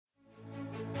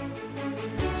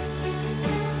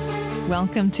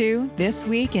Welcome to This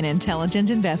Week in Intelligent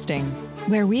Investing,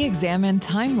 where we examine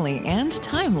timely and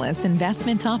timeless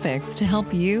investment topics to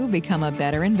help you become a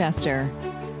better investor.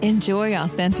 Enjoy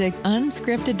authentic,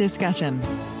 unscripted discussion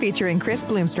featuring Chris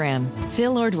Bloomstrand,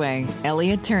 Phil Ordway,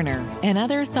 Elliot Turner, and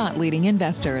other thought-leading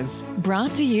investors.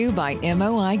 Brought to you by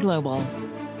MOI Global.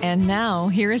 And now,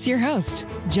 here is your host,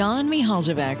 John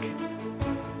Mihaljevic.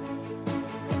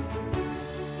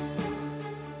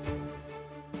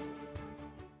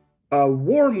 A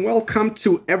warm welcome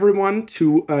to everyone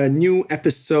to a new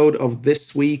episode of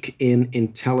This Week in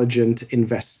Intelligent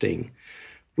Investing.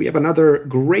 We have another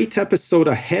great episode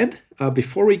ahead.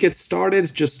 Before we get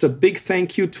started, just a big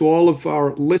thank you to all of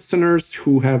our listeners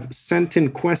who have sent in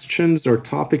questions or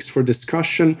topics for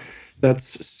discussion. That's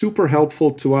super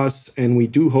helpful to us, and we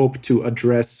do hope to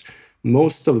address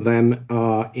most of them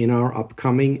in our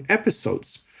upcoming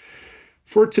episodes.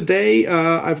 For today,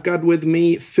 I've got with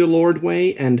me Phil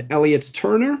Ordway and Elliot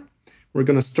Turner. We're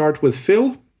going to start with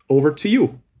Phil. Over to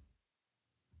you.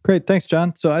 Great. Thanks,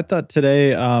 John. So I thought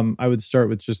today I would start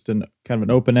with just an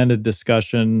open-ended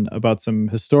discussion about some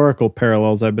historical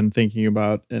parallels I've been thinking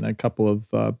about in a couple of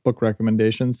book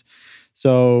recommendations.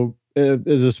 So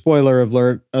as a spoiler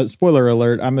alert,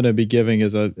 I'm going to be giving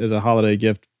as a holiday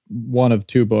gift one of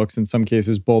two books, in some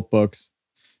cases both books,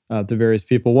 to various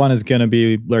people. One is going to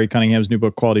be Larry Cunningham's new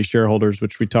book, Quality Shareholders,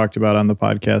 which we talked about on the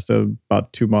podcast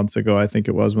about 2 months ago, I think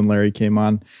it was, when Larry came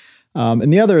on.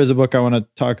 And the other is a book I want to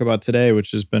talk about today,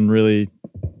 which has been really,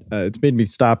 it's made me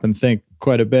stop and think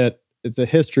quite a bit. It's a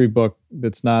history book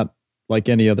that's not like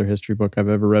any other history book I've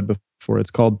ever read before. It's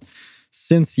called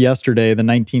Since Yesterday, the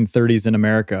 1930s in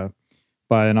America,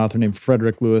 by an author named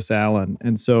Frederick Lewis Allen.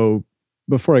 And so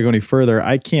before I go any further,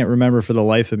 I can't remember for the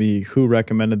life of me who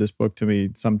recommended this book to me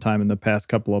sometime in the past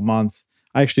couple of months.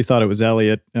 I actually thought it was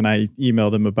Elliot, and I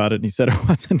emailed him about it, and he said it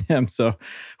wasn't him. So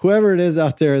whoever it is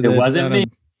out there, it wasn't me.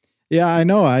 Yeah, I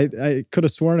know. I could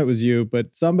have sworn it was you,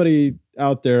 but somebody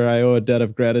out there I owe a debt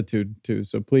of gratitude to.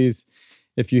 So please,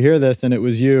 if you hear this and it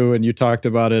was you and you talked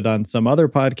about it on some other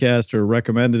podcast or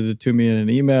recommended it to me in an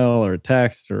email or a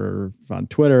text or on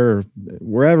Twitter or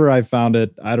wherever I found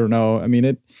it, I don't know. I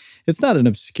mean, it's not an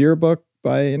obscure book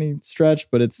by any stretch,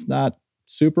 but it's not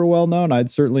super well known. I'd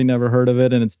certainly never heard of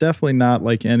it, and it's definitely not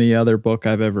like any other book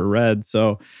I've ever read.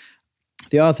 So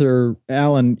the author,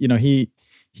 Allen,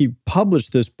 he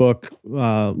published this book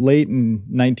late in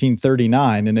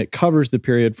 1939, and it covers the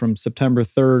period from September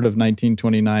 3rd of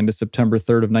 1929 to September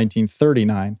 3rd of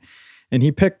 1939. And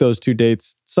he picked those two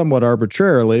dates somewhat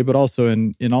arbitrarily, but also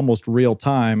in almost real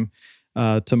time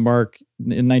to mark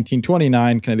in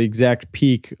 1929 kind of the exact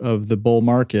peak of the bull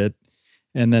market.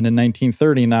 And then in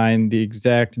 1939, the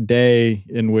exact day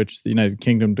in which the United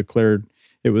Kingdom declared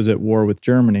it was at war with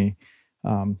Germany.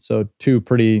 So two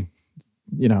pretty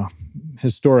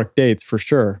historic dates for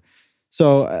sure.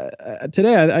 So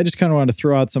today I just kind of want to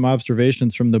throw out some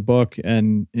observations from the book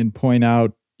and point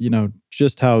out,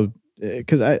 just how,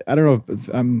 because I don't know if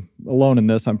I'm alone in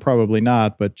this, I'm probably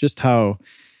not, but just how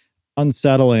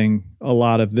unsettling a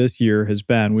lot of this year has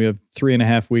been. We have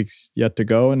 3.5 weeks yet to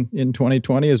go in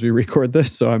 2020 as we record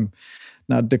this, so I'm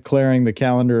not declaring the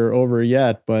calendar over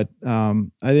yet, but I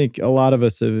think a lot of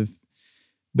us have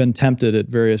been tempted at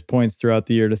various points throughout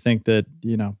the year to think that,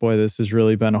 boy, this has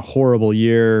really been a horrible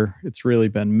year. It's really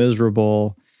been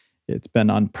miserable. It's been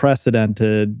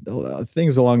unprecedented,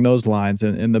 things along those lines.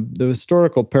 And the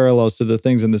historical parallels to the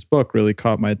things in this book really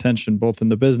caught my attention, both in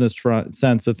the business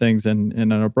sense of things and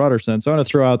in a broader sense. So I want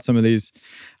to throw out some of these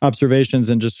observations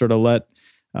and just sort of let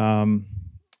John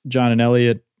and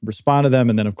Elliot respond to them.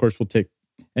 And then, of course, we'll take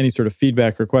any sort of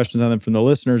feedback or questions on them from the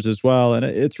listeners as well. And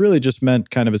it's really just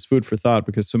meant kind of as food for thought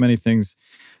because so many things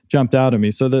jumped out at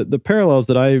me. So the parallels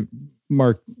that I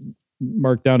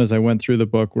marked down as I went through the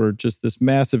book were just this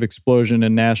massive explosion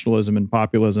in nationalism and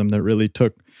populism that really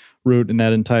took root in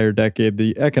that entire decade.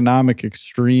 The economic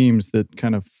extremes that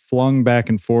kind of flung back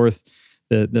and forth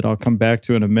that I'll come back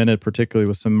to in a minute, particularly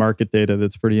with some market data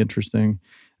that's pretty interesting.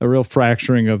 A real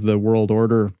fracturing of the world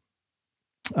order.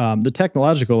 The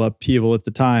technological upheaval at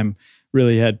the time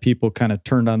really had people kind of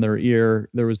turned on their ear.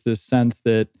 There was this sense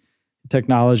that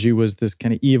technology was this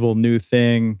kind of evil new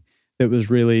thing that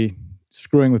was really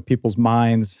screwing with people's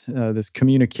minds, this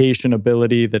communication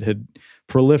ability that had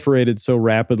proliferated so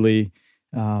rapidly,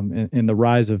 and the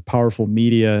rise of powerful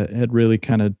media had really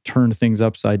kind of turned things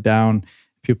upside down.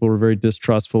 People were very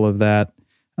distrustful of that.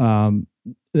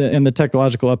 And the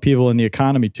technological upheaval in the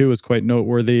economy, too, was quite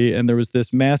noteworthy. And there was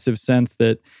this massive sense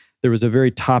that there was a very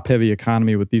top-heavy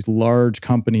economy with these large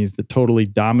companies that totally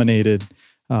dominated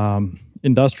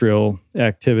industrial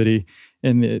activity.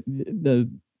 And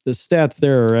the stats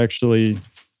there are actually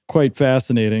quite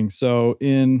fascinating. So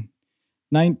in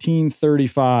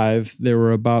 1935, there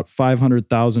were about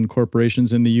 500,000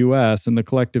 corporations in the U.S., and the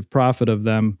collective profit of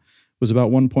them was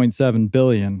about 1.7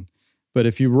 billion. But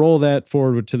if you roll that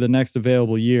forward to the next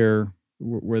available year,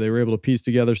 where they were able to piece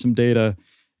together some data,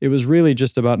 it was really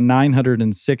just about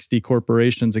 960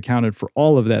 corporations accounted for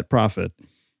all of that profit,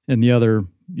 and the other,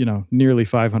 nearly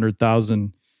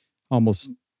 500,000, almost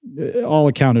all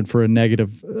accounted for a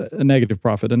negative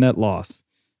profit, a net loss.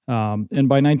 And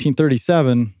by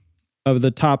 1937, of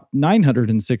the top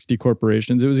 960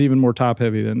 corporations, it was even more top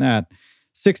heavy than that.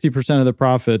 60% of the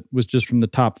profit was just from the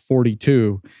top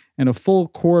 42, and a full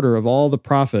quarter of all the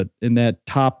profit in that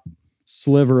top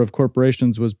sliver of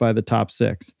corporations was by the top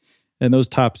six. And those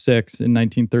top six in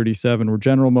 1937 were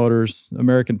General Motors,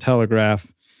 American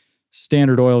Telegraph,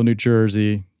 Standard Oil New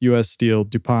Jersey, U.S. Steel,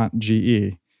 DuPont, and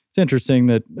GE. It's interesting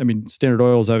that, Standard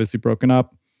Oil is obviously broken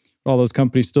up. All those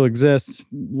companies still exist,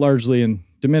 largely in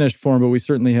diminished form, but we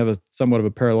certainly have somewhat of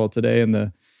a parallel today in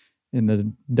the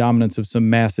dominance of some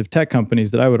massive tech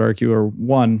companies that I would argue are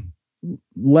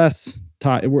less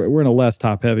top. We're in a less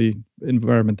top-heavy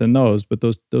environment than those, but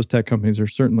those tech companies are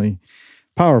certainly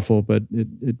powerful. But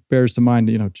it bears to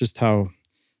mind, just how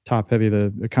top-heavy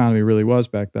the economy really was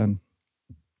back then.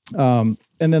 And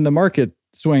then the market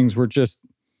swings were just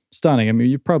stunning.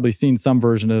 You've probably seen some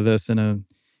version of this in a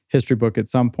history book at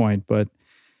some point, but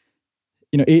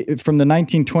from the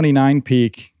 1929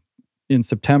 peak in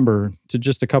September to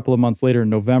just a couple of months later in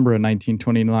November of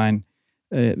 1929,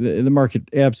 the market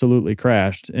absolutely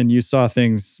crashed. And you saw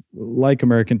things like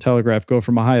American Telegraph go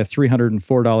from a high of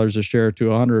 $304 a share to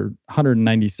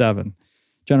 $197.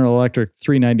 General Electric,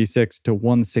 $396 to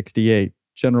 $168.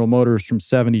 General Motors from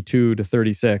 $72 to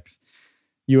 $36.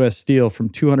 U.S. Steel from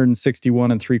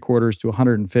 $261.75 to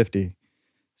 $150.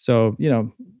 So,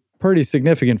 pretty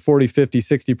significant 40, 50,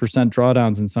 60%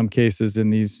 drawdowns in some cases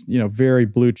in these, very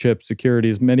blue chip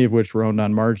securities, many of which were owned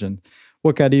on margin.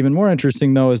 What got even more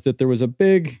interesting, though, is that there was a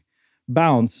big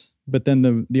bounce, but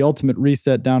then the ultimate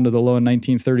reset down to the low in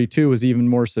 1932 was even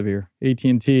more severe.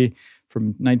 AT&T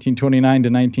from 1929 to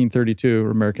 1932,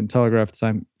 or American Telegraph at the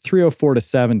time, 304 to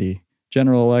 70.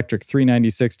 General Electric,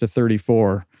 396 to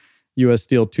 34. U.S.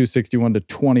 Steel, 261 to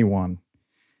 21.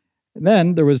 And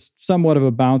then there was somewhat of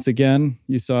a bounce again.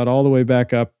 You saw it all the way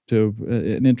back up to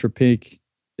an intra-peak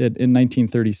in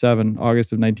 1937,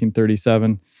 August of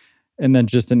 1937, and then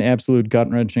just an absolute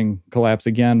gut-wrenching collapse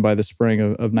again by the spring of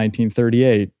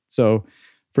 1938. So,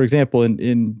 for example,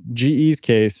 in GE's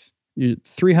case,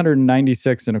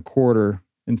 396.25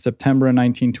 in September of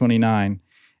 1929,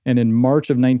 and in March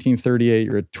of 1938,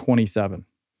 you're at 27.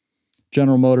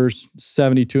 General Motors,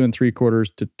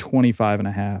 72.75 to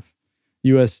 25.5.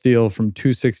 U.S. Steel from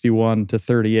 261 to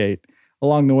 38.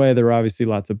 Along the way, there were obviously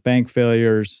lots of bank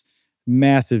failures,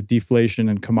 massive deflation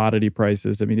in commodity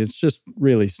prices. It's just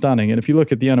really stunning. And if you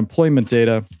look at the unemployment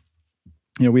data,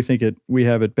 we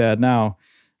have it bad now.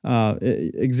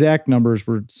 Exact numbers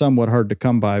were somewhat hard to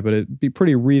come by, but it'd be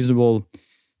pretty reasonable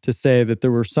to say that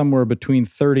there were somewhere between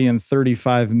 30 and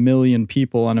 35 million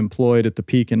people unemployed at the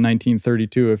peak in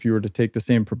 1932 if you were to take the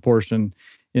same proportion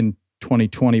in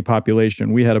 2020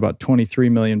 population. We had about 23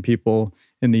 million people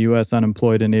in the U.S.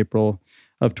 unemployed in April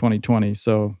of 2020.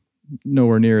 So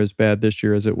nowhere near as bad this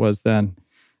year as it was then.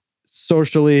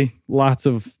 Socially, lots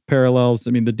of parallels.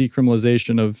 The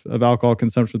decriminalization of alcohol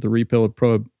consumption with the repeal of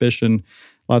prohibition,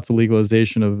 lots of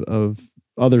legalization of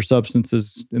other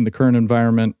substances in the current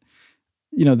environment.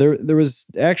 There was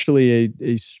actually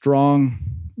a strong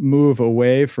move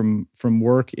away from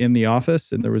work in the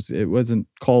office, and it wasn't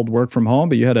called work from home,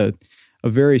 but you had a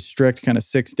very strict kind of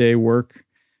 6-day work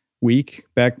week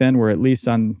back then, where at least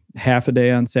on half a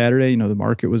day on Saturday, the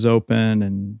market was open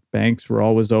and banks were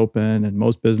always open and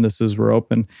most businesses were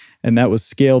open, and that was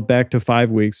scaled back to 5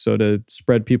 weeks, so to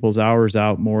spread people's hours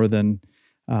out more than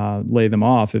lay them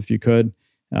off if you could.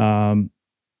 You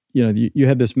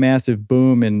had this massive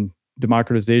boom in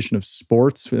democratization of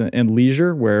sports and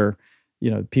leisure, where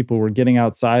people were getting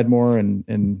outside more and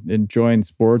enjoying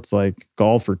sports like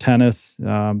golf or tennis,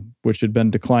 which had been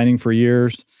declining for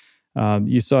years.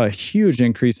 You saw a huge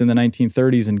increase in the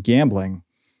 1930s in gambling,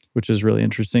 which is really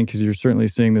interesting because you're certainly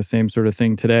seeing the same sort of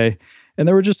thing today. And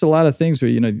there were just a lot of things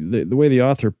where, the way the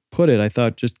author put it, I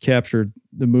thought just captured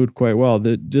the mood quite well.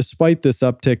 Despite this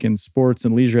uptick in sports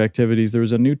and leisure activities, there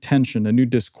was a new tension, a new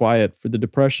disquiet, for the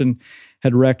Depression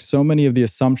had wrecked so many of the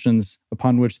assumptions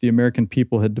upon which the American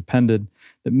people had depended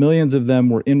that millions of them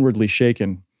were inwardly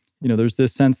shaken. there's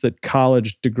this sense that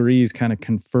college degrees kind of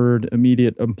conferred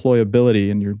immediate employability,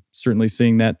 and you're certainly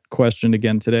seeing that questioned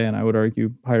again today. And I would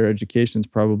argue higher education is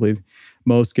probably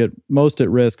most at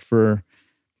risk for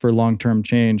long-term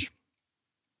change.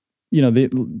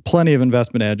 Plenty of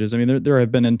investment edges. I mean, there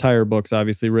have been entire books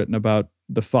obviously written about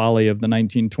the folly of the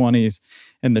 1920s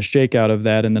and the shakeout of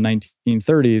that in the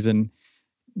 1930s. And,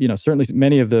 certainly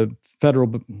many of the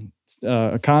federal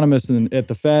economists at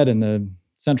the Fed and the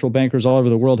central bankers all over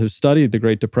the world have studied the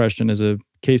Great Depression as a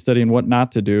case study in what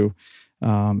not to do.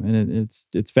 And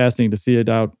it's fascinating to see it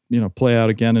play out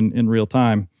again in real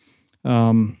time.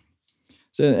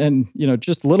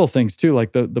 Just little things too,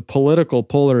 like the political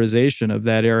polarization of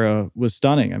that era was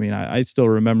stunning. I mean, I still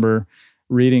remember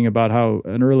reading about how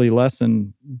an early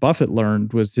lesson Buffett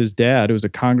learned was his dad, who was a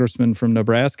congressman from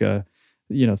Nebraska,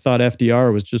 thought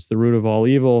FDR was just the root of all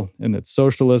evil, and that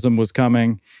socialism was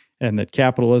coming, and that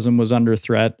capitalism was under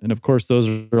threat. And of course, those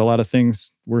are a lot of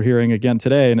things we're hearing again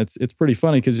today. And it's pretty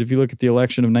funny because if you look at the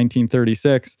election of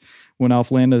 1936, when Alf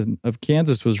Landon of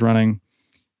Kansas was running,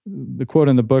 the quote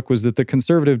in the book was that the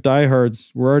conservative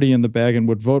diehards were already in the bag and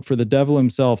would vote for the devil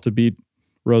himself to beat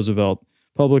Roosevelt.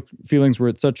 Public feelings were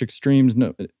at such extremes,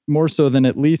 more so than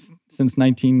at least since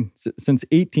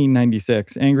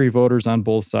 1896. Angry voters on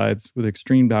both sides with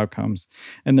extreme outcomes.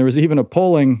 And there was even a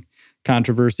polling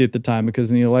controversy at the time,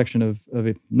 because in the election of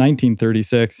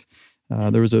 1936,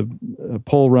 there was a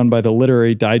poll run by the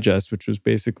Literary Digest, which was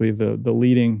basically the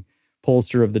leading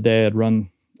pollster of the day, had run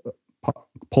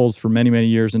polls for many, many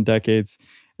years and decades.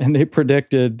 And they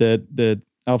predicted that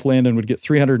Alf Landon would get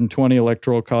 320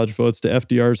 electoral college votes to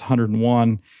FDR's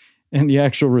 101, and the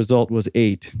actual result was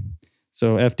 8.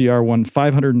 So FDR won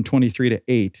 523 to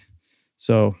 8.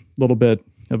 So a little bit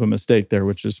of a mistake there,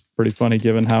 which is pretty funny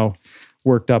given how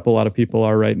worked up a lot of people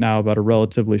are right now about a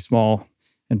relatively small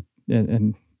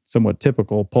and somewhat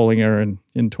typical polling error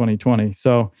in 2020.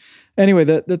 So anyway,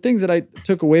 the things that I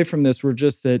took away from this were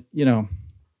just that,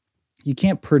 you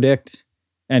can't predict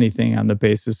anything on the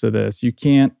basis of this. You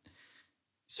can't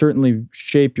certainly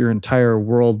shape your entire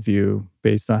worldview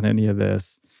based on any of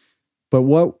this. But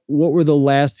what were the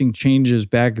lasting changes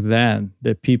back then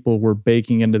that people were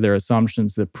baking into their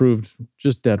assumptions that proved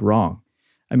just dead wrong?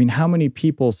 I mean, how many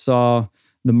people saw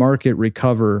the market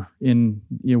recover in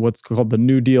what's called the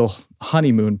New Deal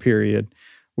honeymoon period,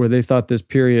 where they thought this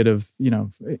period of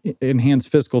enhanced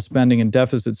fiscal spending and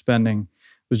deficit spending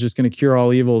was just going to cure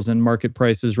all evils, and market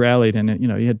prices rallied, and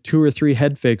you had 2 or 3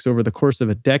 head fakes over the course of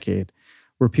a decade,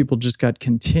 where people just got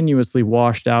continuously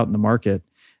washed out in the market.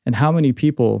 And how many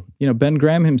people, Ben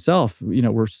Graham himself,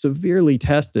 were severely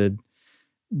tested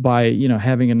by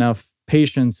having enough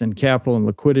patience and capital and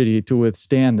liquidity to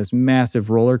withstand this massive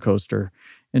roller coaster,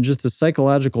 and just the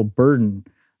psychological burden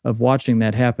of watching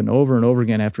that happen over and over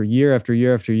again after year after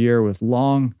year after year, with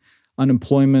long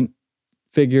unemployment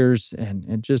figures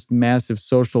and just massive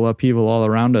social upheaval all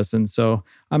around us. And so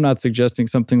I'm not suggesting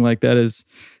something like that is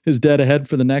dead ahead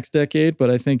for the next decade, but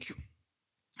I think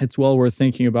it's well worth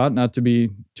thinking about, not to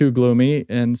be too gloomy.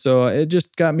 And so it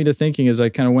just got me to thinking, as I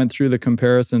kind of went through the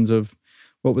comparisons of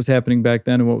what was happening back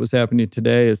then and what was happening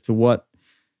today, as to what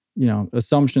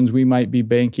assumptions we might be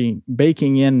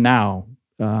baking in now.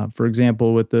 For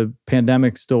example, with the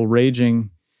pandemic still raging,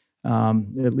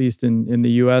 at least in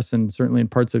the U.S. and certainly in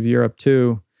parts of Europe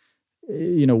too,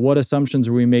 what assumptions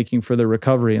are we making for the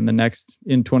recovery in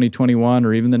 2021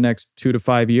 or even the next 2 to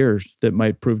 5 years that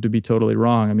might prove to be totally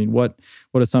wrong? I mean, what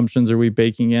assumptions are we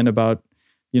baking in about,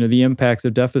 the impacts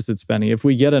of deficit spending? If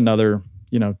we get another,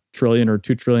 trillion or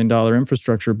 $2 trillion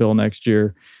infrastructure bill next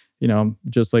year,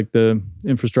 just like the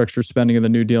infrastructure spending of the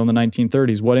New Deal in the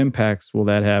 1930s, what impacts will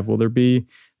that have? Will there be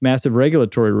massive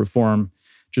regulatory reform,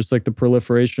 just like the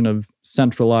proliferation of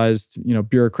centralized,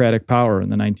 bureaucratic power in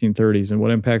the 1930s, and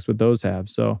what impacts would those have?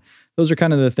 So those are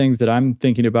kind of the things that I'm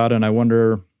thinking about. And I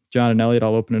wonder, John and Elliot,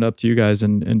 I'll open it up to you guys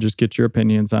and just get your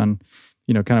opinions on,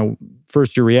 kind of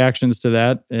first your reactions to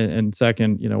that. And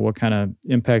second, what kind of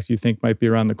impacts you think might be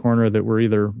around the corner that we're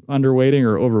either underweighting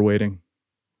or overweighting.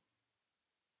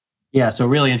 Yeah, so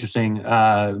really interesting.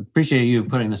 Appreciate you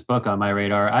putting this book on my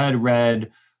radar. I had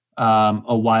read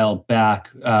a while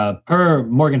back, per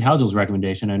Morgan Housel's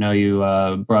recommendation. I know you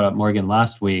brought up Morgan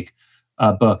last week,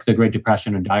 book, The Great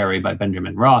Depression, A Diary by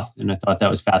Benjamin Roth. And I thought that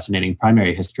was fascinating.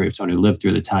 Primary history of someone who lived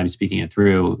through the time, speaking it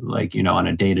through, on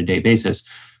a day-to-day basis.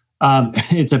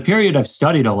 It's a period I've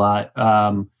studied a lot.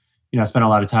 I spent a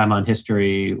lot of time on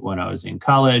history when I was in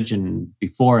college and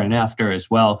before and after as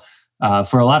well.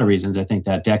 For a lot of reasons. I think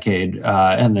that decade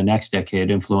and the next decade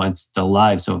influenced the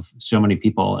lives of so many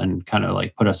people and kind of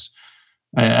put us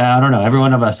I don't know. Every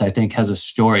one of us, I think, has a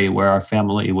story where our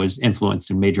family was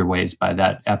influenced in major ways by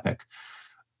that epic.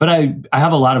 But I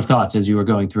have a lot of thoughts as you were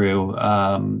going through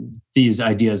these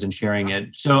ideas and sharing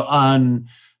it. So on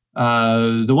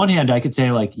the one hand, I could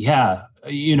say like, yeah,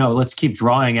 let's keep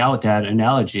drawing out that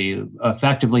analogy.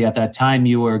 Effectively, at that time,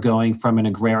 you were going from an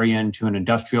agrarian to an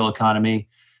industrial economy,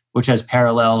 which has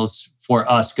parallels for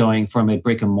us going from a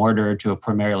brick and mortar to a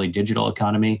primarily digital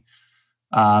economy.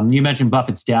 You mentioned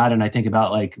Buffett's dad, and I think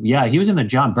about like, yeah, he was in the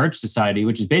John Birch Society,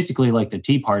 which is basically like the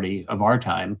Tea Party of our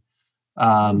time.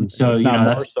 So Not more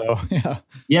that's so.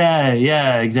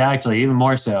 yeah, exactly, even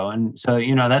more so. And so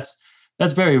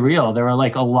that's very real. There were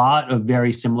like a lot of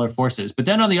very similar forces. But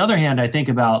then on the other hand, I think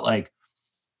about like,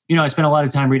 I spent a lot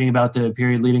of time reading about the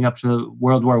period leading up to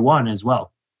World War I as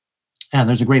well. And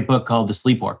there's a great book called The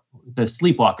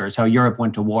Sleepwalkers: How Europe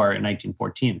Went to War in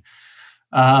 1914.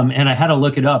 And I had to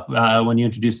look it up when you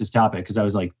introduced this topic because I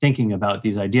was like thinking about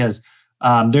these ideas.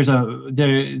 I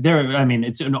mean,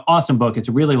 it's an awesome book. It's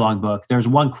a really long book. There's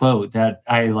one quote that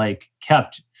I like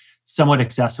kept somewhat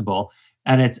accessible.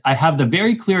 And I have the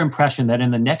very clear impression that in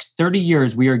the next 30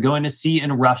 years, we are going to see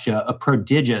in Russia a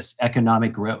prodigious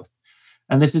economic growth.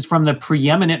 And this is from the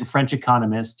preeminent French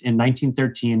economist in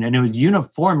 1913. And it was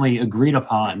uniformly agreed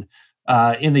upon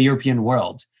in the European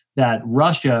world that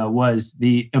Russia was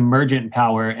the emergent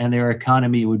power and their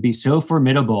economy would be so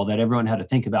formidable that everyone had to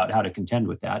think about how to contend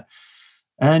with that.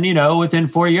 And, within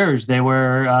 4 years, they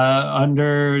were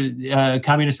under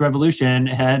communist revolution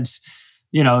and,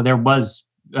 there was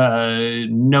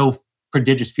no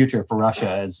prodigious future for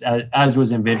Russia as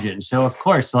was envisioned. So, of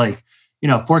course, like,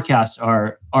 forecasts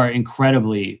are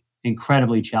incredibly,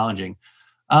 incredibly challenging.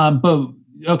 But,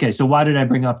 okay, so why did I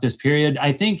bring up this period?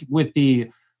 I think with the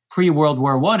pre-World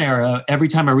War I era, every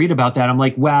time I read about that, I'm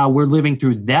like, wow, we're living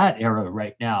through that era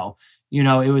right now.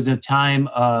 It was a time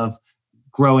of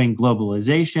growing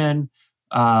globalization.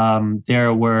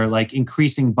 There were like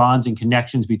increasing bonds and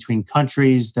connections between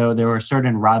countries, though there were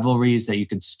certain rivalries that you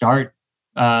could start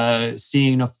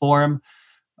seeing to form.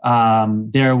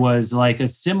 There was like a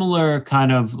similar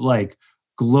kind of like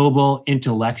global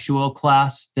intellectual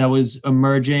class that was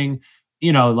emerging.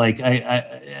 Like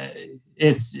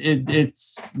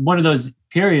it's one of those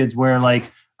periods where like,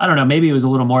 I don't know, maybe it was a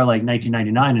little more like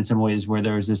 1999 in some ways, where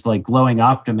there was this like glowing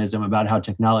optimism about how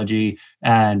technology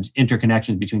and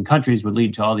interconnections between countries would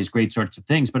lead to all these great sorts of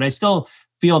things. But I still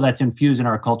feel that's infused in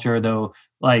our culture, though,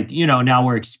 like, now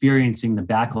we're experiencing the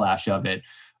backlash of it.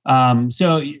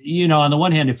 So, on the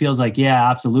one hand, it feels like, yeah,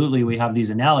 absolutely, we have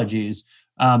these analogies.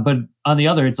 But on the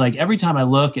other, it's like every time I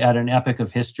look at an epic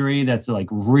of history that's like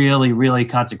really, really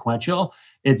consequential,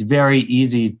 it's very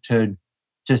easy to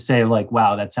say like,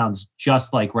 wow, that sounds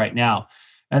just like right now.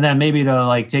 And then maybe to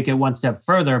like take it one step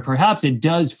further, perhaps it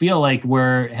does feel like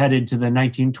we're headed to the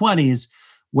 1920s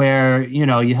where,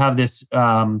 you have this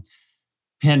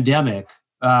pandemic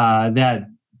that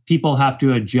people have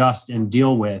to adjust and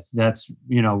deal with. That's,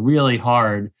 really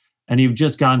hard. And you've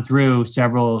just gone through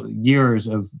several years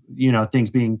of, things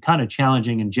being kind of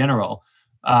challenging in general.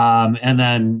 And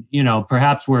then,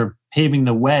 perhaps we're paving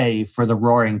the way for the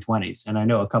roaring 20s. And I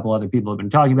know a couple other people have been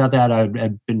talking about that.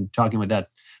 I've been talking with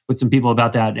some people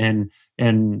about that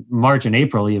in March and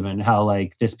April, even how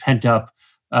like this pent up,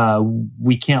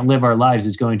 we can't live our lives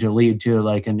is going to lead to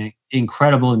like an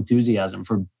incredible enthusiasm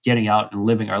for getting out and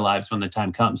living our lives when the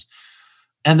time comes.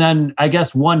 And then I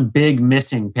guess one big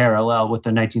missing parallel with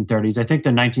the 1930s, I think the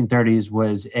 1930s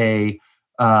was a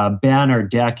banner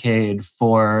decade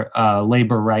for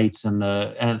labor rights and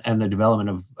the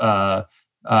development of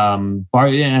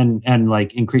and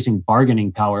like increasing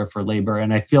bargaining power for labor.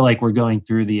 And I feel like we're going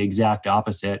through the exact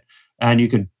opposite. And you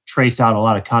could trace out a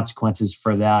lot of consequences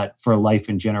for that, for life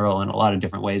in general, in a lot of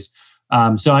different ways.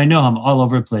 So I know I'm all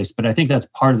over the place, but I think that's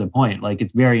part of the point. Like,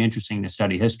 it's very interesting to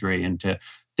study history and to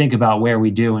think about where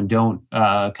we do and don't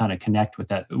kind of connect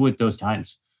with those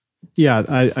times. Yeah,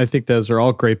 I think those are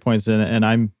all great points, and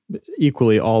I'm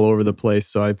equally all over the place,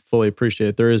 so I fully appreciate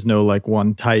it. There is no like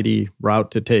one tidy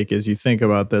route to take as you think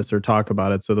about this or talk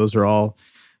about it. So those are all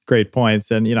great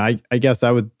points. And, I guess I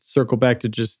would circle back to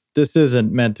just, this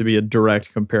isn't meant to be a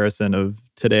direct comparison of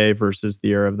today versus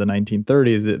the era of the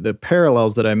 1930s. The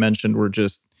parallels that I mentioned were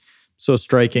just so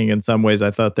striking in some ways. I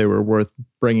thought they were worth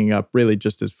bringing up really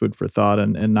just as food for thought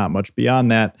and not much beyond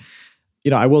that.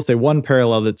 I will say one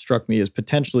parallel that struck me as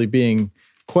potentially being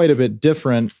quite a bit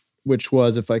different, which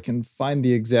was, if I can find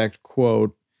the exact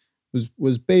quote,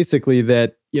 was basically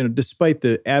that, despite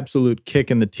the absolute kick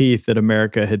in the teeth that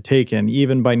America had taken,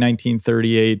 even by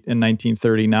 1938 and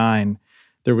 1939,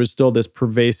 there was still this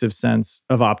pervasive sense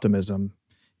of optimism.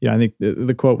 I think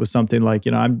the quote was something like,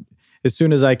 as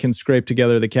soon as I can scrape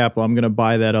together the capital, I'm going to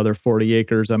buy that other 40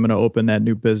 acres. I'm going to open that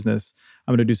new business.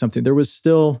 I'm going to do something. There was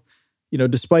still,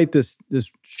 despite this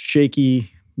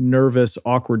shaky, nervous,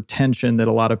 awkward tension that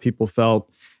a lot of people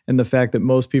felt, and the fact that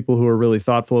most people who are really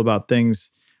thoughtful about things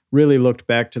really looked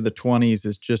back to the 20s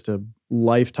as just a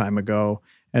lifetime ago,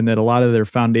 and that a lot of their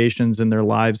foundations in their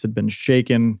lives had been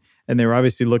shaken. And they were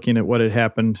obviously looking at what had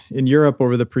happened in Europe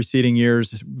over the preceding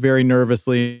years very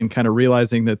nervously and kind of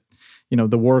realizing that,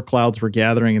 the war clouds were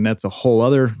gathering, and that's a whole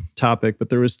other topic. But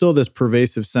there was still this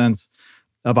pervasive sense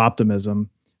of optimism,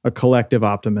 a collective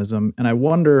optimism. And I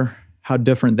wonder how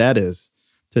different that is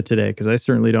to today, because I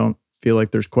certainly don't feel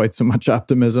like there's quite so much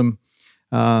optimism,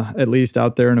 at least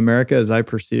out there in America as I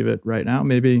perceive it right now.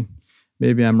 Maybe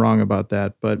I'm wrong about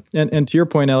that. But and to your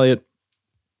point, Elliot,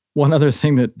 one other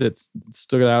thing that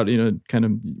stood out, kind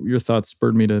of your thoughts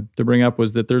spurred me to bring up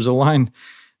was that there's a line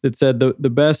that said the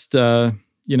best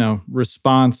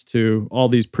response to all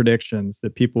these predictions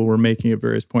that people were making at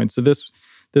various points. So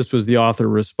this was the author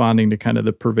responding to kind of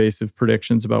the pervasive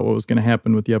predictions about what was going to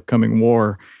happen with the upcoming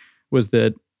war, was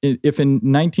that if in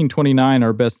 1929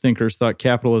 our best thinkers thought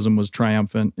capitalism was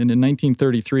triumphant, and in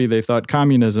 1933 they thought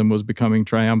communism was becoming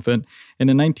triumphant, and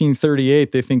in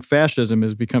 1938 they think fascism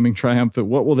is becoming triumphant,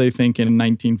 what will they think in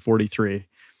 1943?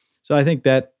 So I think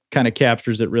that kind of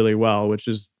captures it really well, which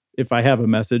is, if I have a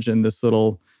message in this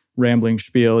little rambling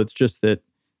spiel, it's just that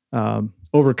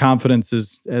overconfidence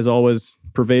is, as always,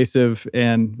 pervasive,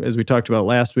 and as we talked about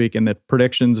last week, and that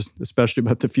predictions, especially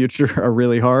about the future, are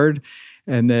really hard,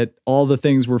 and that all the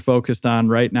things we're focused on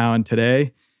right now and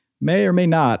today may or may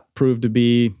not prove to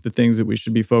be the things that we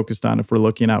should be focused on if we're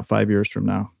looking out 5 years from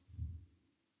now.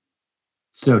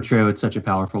 So true. It's such a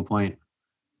powerful point.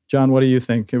 John, what do you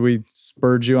think? Have we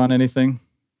spurred you on anything?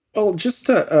 Well, just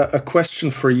a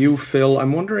question for you, Phil.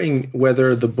 I'm wondering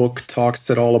whether the book talks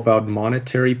at all about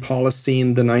monetary policy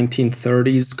in the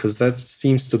 1930s, because that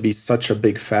seems to be such a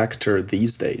big factor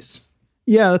these days.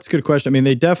 Yeah, that's a good question. I mean,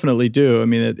 they definitely do. I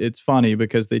mean, it's funny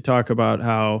because they talk about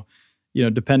how,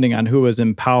 depending on who is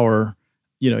in power,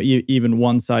 even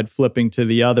one side flipping to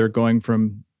the other, going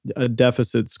from a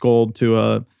deficit scold to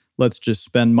a let's just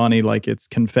spend money like it's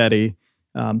confetti.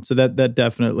 So that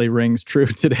definitely rings true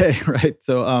today, right?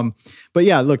 So, but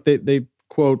yeah, look, they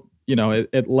quote,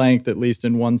 at length, at least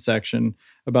in one section,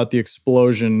 about the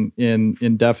explosion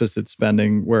in deficit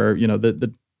spending, where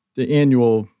the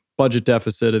annual budget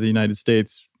deficit of the United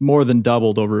States more than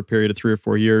doubled over a period of 3 or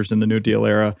 4 years in the New Deal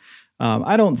era.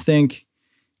 I don't think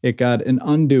it got an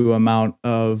undue amount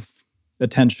of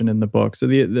attention in the book. So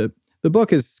the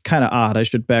book is kind of odd. I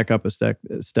should back up a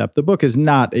step. The book is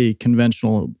not a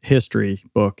conventional history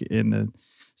book in the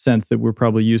sense that we're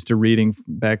probably used to reading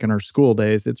back in our school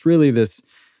days. It's really this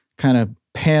kind of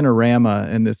panorama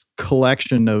and this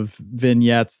collection of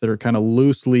vignettes that are kind of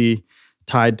loosely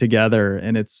tied together.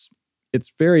 And it's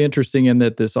very interesting in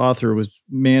that this author was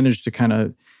managed to kind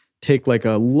of take like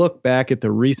a look back at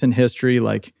the recent history,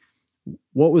 like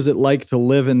what was it like to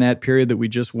live in that period that we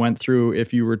just went through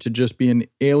if you were to just be an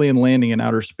alien landing in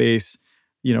outer space,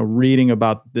 reading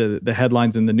about the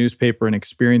headlines in the newspaper and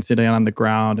experiencing it on the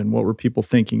ground, and what were people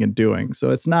thinking and doing.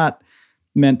 So it's not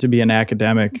meant to be an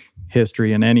academic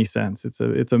history in any sense.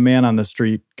 It's a man on the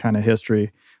street kind of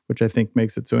history, which I think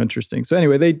makes it so interesting. So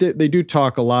anyway, they do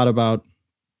talk a lot about,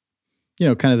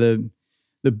 kind of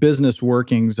the business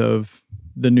workings of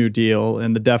the New Deal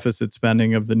and the deficit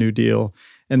spending of the New Deal.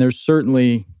 And there's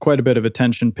certainly quite a bit of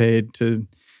attention paid to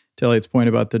Elliot's point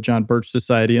about the John Birch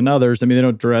Society and others. I mean, they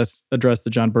don't address the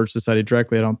John Birch Society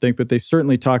directly, I don't think, but they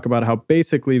certainly talk about how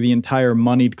basically the entire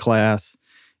moneyed class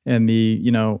and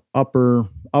the,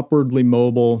 upwardly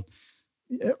mobile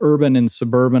urban and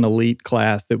suburban elite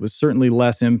class that was certainly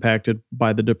less impacted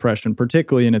by the Depression,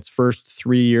 particularly in its first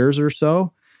 3 years or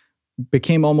so,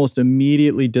 became almost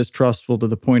immediately distrustful to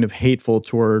the point of hateful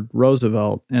toward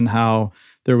Roosevelt, and how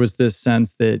there was this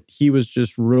sense that he was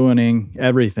just ruining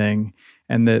everything,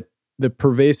 and that the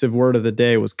pervasive word of the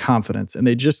day was confidence. And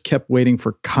they just kept waiting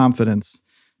for confidence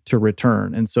to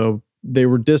return. And so they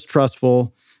were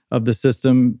distrustful of the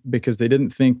system because they didn't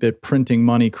think that printing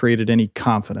money created any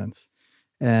confidence.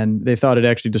 And they thought it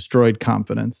actually destroyed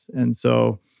confidence. And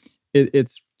so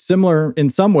it's similar in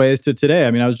some ways to today.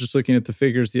 I mean, I was just looking at the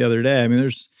figures the other day. I mean,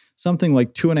 there's something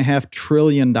like $2.5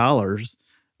 trillion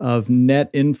of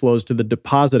net inflows to the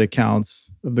deposit accounts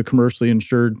of the commercially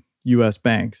insured U.S.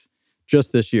 banks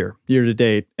just this year to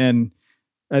date. And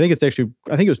I think it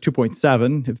was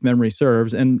 2.7 if memory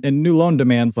serves. And new loan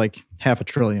demand's like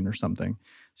 $500 billion or something.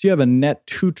 So you have a net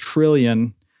 $2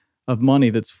 trillion of money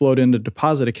that's flowed into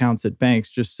deposit accounts at banks,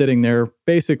 just sitting there,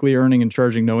 basically earning and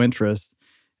charging no interest.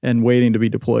 and waiting to be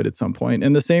deployed at some point.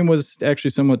 And the same was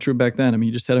actually somewhat true back then. I mean,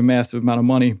 you just had a massive amount of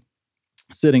money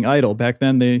sitting idle. Back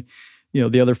then, the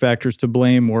other factors to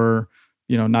blame were,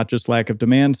 not just lack of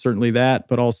demand, certainly that,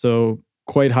 but also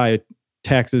quite high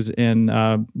taxes and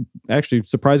actually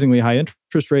surprisingly high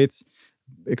interest rates,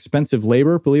 expensive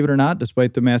labor, believe it or not,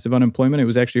 despite the massive unemployment. It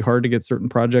was actually hard to get certain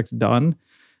projects done.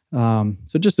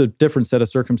 So just a different set of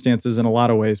circumstances in a lot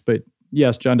of ways. But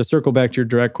yes, John, to circle back to your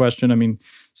direct question, I mean,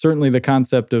 certainly the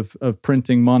concept of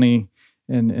printing money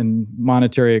and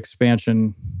monetary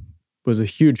expansion was a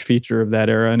huge feature of that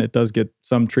era, and it does get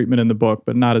some treatment in the book,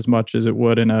 but not as much as it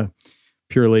would in a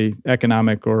purely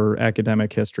economic or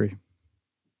academic history.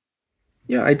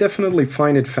 Yeah, I definitely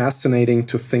find it fascinating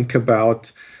to think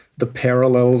about the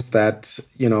parallels that,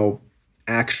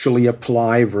 actually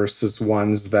apply versus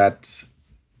ones that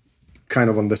kind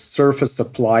of on the surface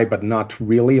apply, but not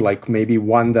really. Like maybe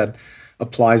one that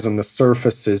applies on the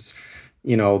surface is,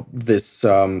 this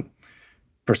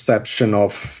perception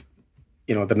of,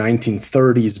 the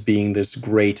 1930s being this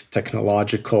great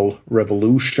technological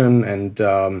revolution, and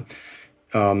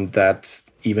that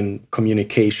even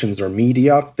communications or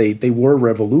media, they were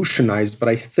revolutionized, but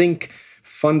I think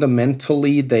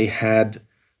fundamentally they had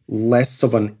less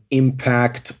of an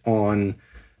impact on,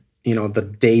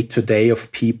 the day-to-day of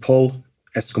people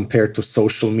as compared to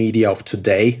social media of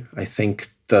today. I think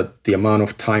that the amount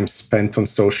of time spent on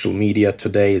social media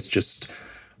today is just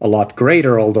a lot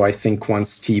greater, although I think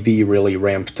once TV really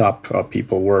ramped up,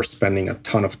 people were spending a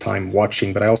ton of time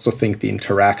watching. But I also think the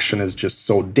interaction is just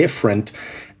so different.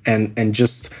 And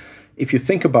just, if you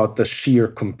think about the sheer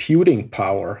computing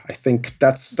power, I think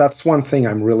that's one thing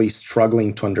I'm really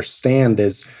struggling to understand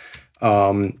is,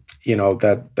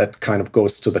 that kind of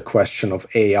goes to the question of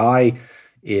AI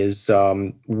is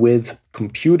with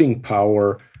computing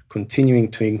power continuing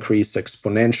to increase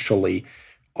exponentially,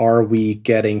 are we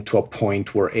getting to a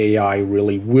point where AI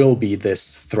really will be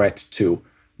this threat to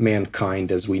mankind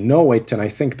as we know it? And I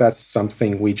think that's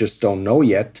something we just don't know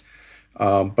yet,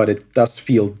 but it does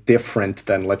feel different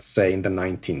than, let's say, in the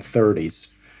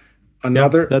 1930s.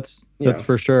 That's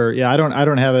for sure. Yeah, I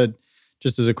don't have a,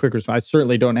 just as a quick response, I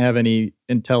certainly don't have any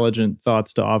intelligent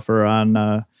thoughts to offer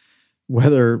on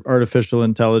whether artificial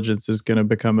intelligence is going to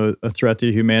become a threat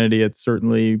to humanity. It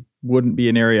certainly wouldn't be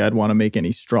an area I'd want to make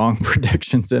any strong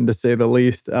predictions in, to say the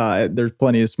least. There's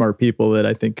plenty of smart people that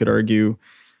I think could argue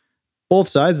both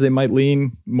sides. They might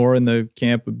lean more in the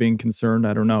camp of being concerned.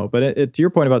 I don't know. But to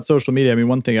your point about social media, I mean,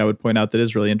 one thing I would point out that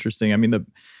is really interesting, I mean,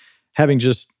 having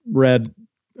just read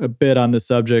a bit on the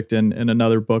subject and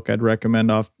another book I'd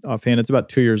recommend offhand, it's about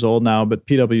 2 years old now, but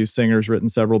P.W. Singer's written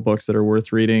several books that are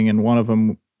worth reading. And one of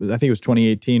them, I think it was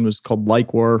 2018, was called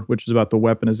Like War, which is about the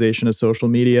weaponization of social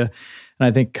media. And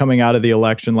I think coming out of the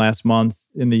election last month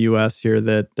in the U.S. here,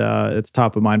 that it's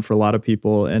top of mind for a lot of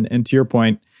people. And to your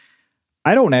point,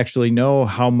 I don't actually know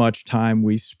how much time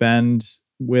we spend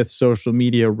with social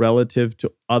media relative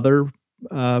to other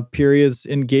periods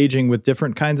engaging with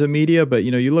different kinds of media. But,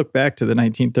 you look back to the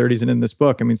 1930s and in this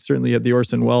book, I mean, certainly you had the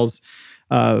Orson Welles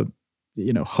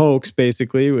hoax,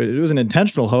 basically. It was an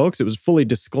intentional hoax. It was fully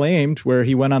disclaimed, where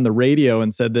he went on the radio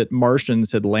and said that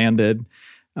Martians had landed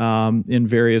in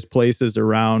various places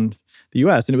around the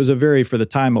U.S. And it was a very, for the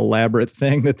time, elaborate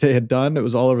thing that they had done. It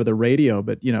was all over the radio,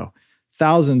 but,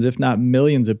 thousands, if not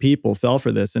millions of people fell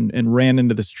for this and ran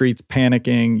into the streets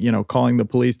panicking, calling the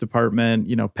police department,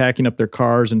 packing up their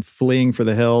cars and fleeing for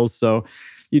the hills. So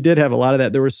you did have a lot of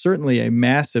that. There was certainly a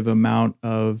massive amount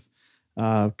of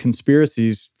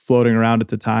conspiracies floating around at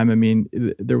the time. I mean,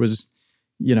 there was,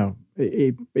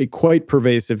 a quite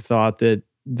pervasive thought that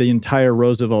the entire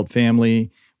Roosevelt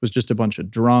family was just a bunch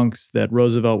of drunks, that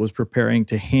Roosevelt was preparing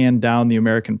to hand down the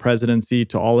American presidency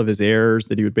to all of his heirs,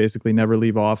 that he would basically never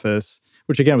leave office,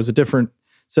 which again was a different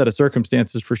set of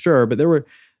circumstances for sure. But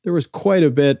there was quite a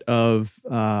bit of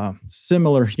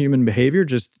similar human behavior,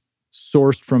 just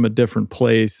sourced from a different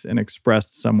place and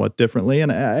expressed somewhat differently.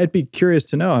 And I'd be curious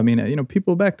to know, I mean,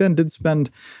 people back then did spend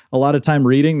a lot of time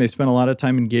reading. They spent a lot of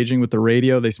time engaging with the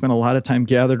radio. They spent a lot of time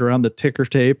gathered around the ticker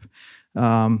tape,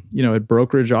 at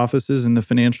brokerage offices in the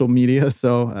financial media.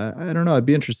 So I don't know. It'd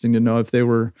be interesting to know if they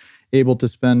were able to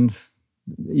spend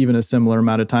even a similar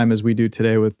amount of time as we do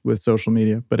today with social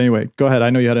media. But anyway, go ahead. I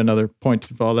know you had another point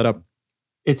to follow that up.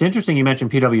 It's interesting you mentioned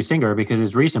P.W. Singer, because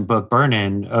his recent book,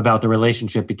 Burn-In, about the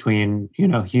relationship between,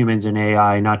 humans and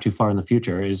AI not too far in the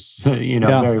future is,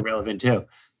 very relevant too.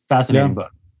 Fascinating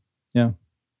book. Yeah.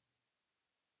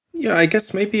 Yeah, I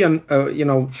guess maybe, I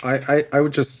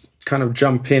would just kind of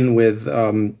jump in with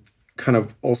kind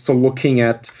of also looking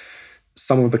at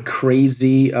some of the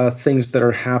crazy things that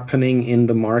are happening in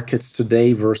the markets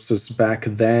today versus back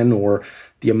then, or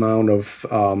the amount of,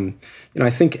 I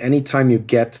think anytime you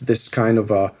get this kind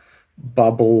of a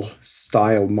bubble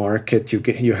style market,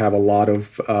 you have a lot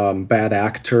of bad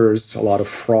actors, a lot of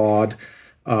fraud.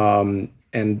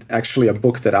 And actually, a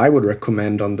book that I would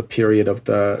recommend on the period of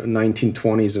the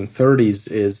 1920s and 30s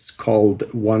is called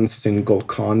One Single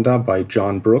Conda by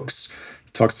John Brooks.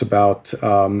 He talks about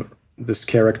this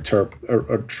character,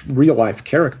 a real life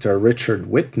character, Richard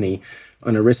Whitney,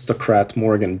 an aristocrat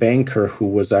Morgan banker who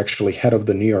was actually head of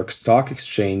the New York Stock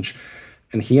Exchange.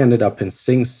 And he ended up in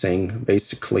Sing Sing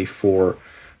basically for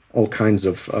all kinds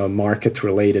of market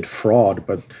related fraud.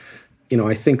 But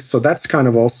I think so that's kind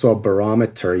of also a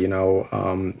barometer,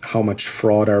 how much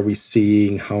fraud are we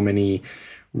seeing, how many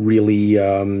really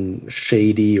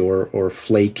shady or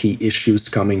flaky issues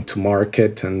coming to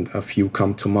market, and a few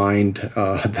come to mind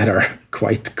that are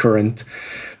quite current.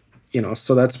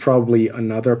 So that's probably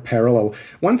another parallel.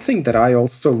 One thing that I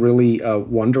also really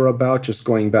wonder about, just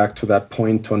going back to that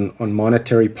point on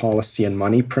monetary policy and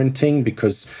money printing,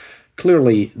 because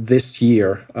clearly this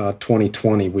year,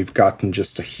 2020, we've gotten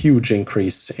just a huge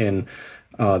increase in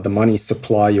the money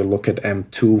supply. You look at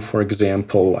M2, for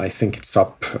example, I think it's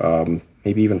up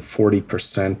maybe even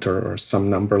 40% or some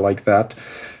number like that.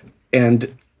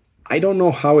 And I don't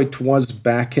know how it was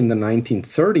back in the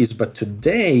 1930s, but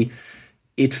today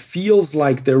it feels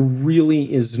like there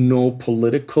really is no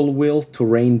political will to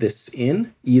rein this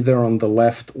in, either on the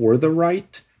left or the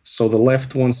right. So the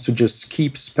left wants to just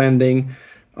keep spending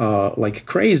like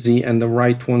crazy, and the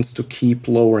right wants to keep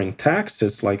lowering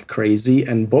taxes like crazy,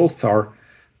 and both are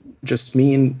just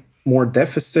mean more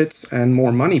deficits and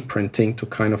more money printing to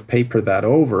kind of paper that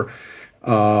over.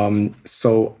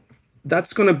 So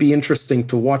that's going to be interesting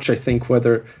to watch, I think,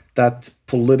 whether that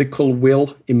political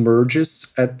will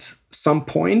emerges at some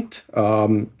point,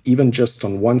 even just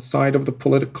on one side of the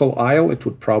political aisle. It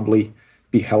would probably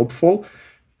be helpful.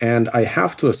 And I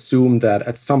have to assume that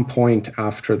at some point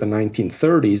after the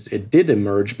 1930s, it did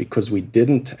emerge, because we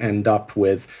didn't end up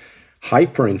with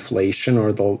hyperinflation,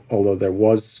 although there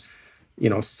was,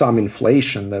 some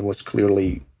inflation that was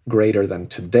clearly greater than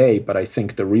today. But I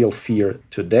think the real fear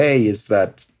today is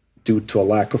that due to a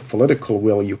lack of political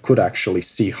will, you could actually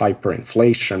see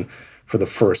hyperinflation for the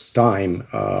first time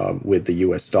with the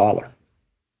US dollar.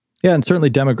 Yeah, and certainly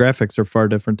demographics are far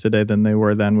different today than they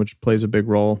were then, which plays a big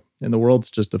role. And the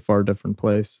world's just a far different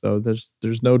place. So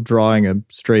there's no drawing a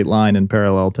straight line in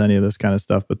parallel to any of this kind of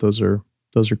stuff, but those are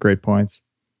great points.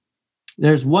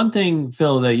 There's one thing,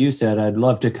 Phil, that you said I'd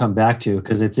love to come back to,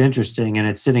 because it's interesting and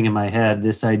it's sitting in my head.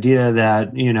 This idea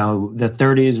that, the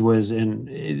 30s was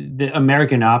the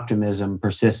American optimism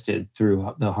persisted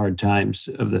through the hard times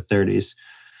of the 30s.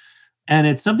 And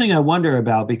it's something I wonder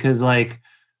about, because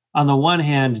on the one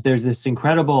hand, there's this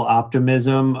incredible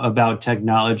optimism about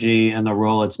technology and the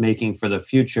role it's making for the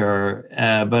future.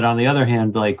 But on the other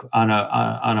hand, on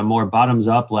a more bottoms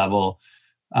up level,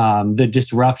 the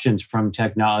disruptions from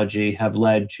technology have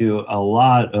led to a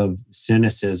lot of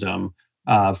cynicism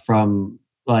from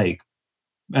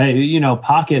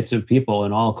pockets of people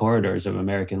in all corridors of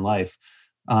American life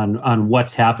on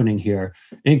what's happening here,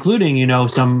 including,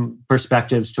 some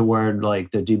perspectives toward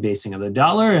the debasing of the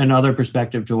dollar, and other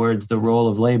perspective towards the role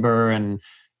of labor, and,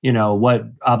 what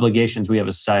obligations we have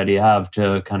as a society have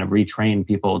to kind of retrain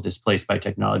people displaced by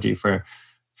technology for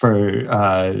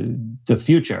the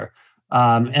future.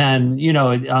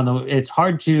 It's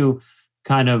hard to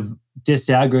kind of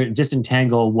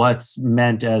disentangle what's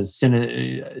meant as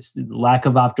lack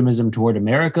of optimism toward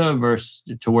America versus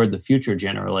toward the future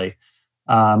generally.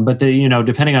 But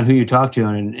depending on who you talk to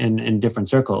in different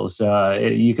circles,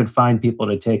 you could find people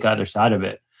to take either side of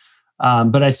it.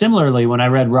 But I similarly, when I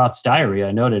read Roth's diary,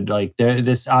 I noted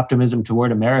this optimism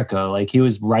toward America, he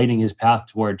was writing his path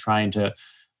toward trying to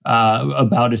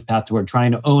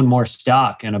own more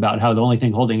stock, and about how the only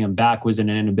thing holding him back was an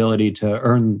inability to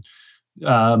earn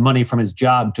money from his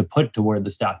job to put toward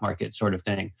the stock market, sort of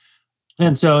thing.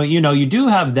 And so, you do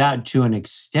have that to an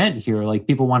extent here,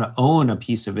 people want to own a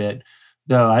piece of it,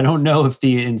 though I don't know if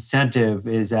the incentive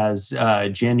is as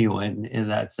genuine in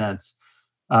that sense.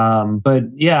 But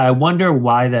yeah, I wonder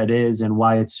why that is and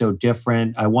why it's so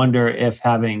different. I wonder if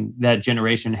having that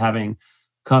generation having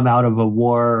come out of a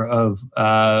war of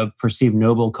perceived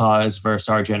noble cause versus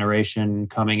our generation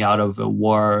coming out of a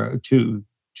war, two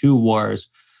wars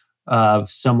of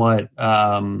somewhat,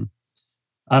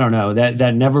 I don't know,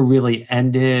 that never really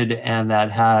ended, and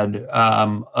that had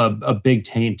a big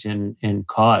taint in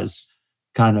cause.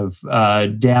 kind of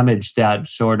damage that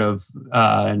sort of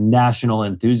national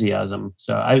enthusiasm.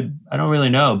 So I don't really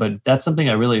know, but that's something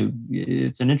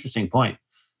it's an interesting point.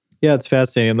 Yeah, it's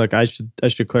fascinating. Look, I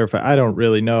should clarify. I don't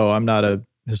really know. I'm not a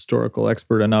historical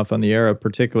expert enough on the era,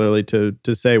 particularly to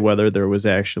say whether there was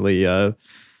actually a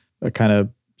kind of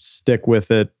stick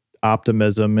with it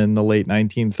optimism in the late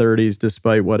 1930s,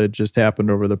 despite what had just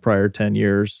happened over the prior 10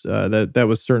 years. That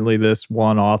was certainly this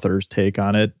one author's take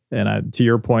on it. And to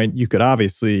your point, you could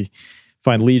obviously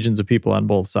find legions of people on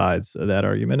both sides of that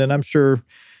argument. And I'm sure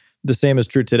the same is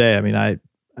true today. I mean,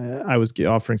 I was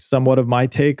offering somewhat of my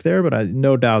take there, but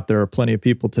no doubt there are plenty of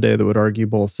people today that would argue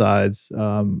both sides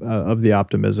of the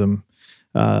optimism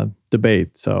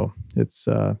debate. So it's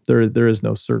there is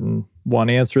no certain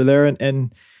one answer there.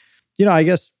 And I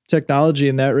guess technology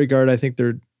in that regard, I think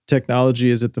technology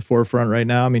is at the forefront right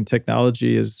now. I mean,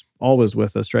 technology is always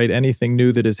with us, right? Anything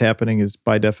new that is happening is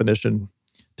by definition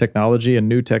technology and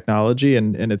new technology,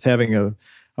 and it's having a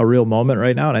real moment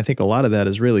right now. And I think a lot of that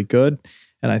is really good.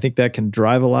 And I think that can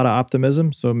drive a lot of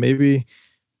optimism. So maybe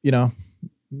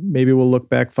we'll look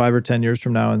back 5 or 10 years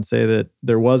from now and say that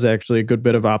there was actually a good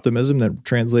bit of optimism that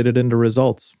translated into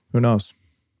results. Who knows?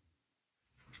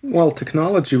 Well,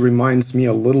 technology reminds me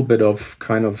a little bit of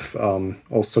kind of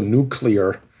also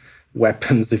nuclear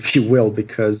weapons, if you will,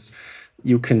 because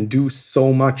you can do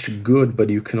so much good, but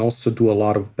you can also do a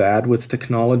lot of bad with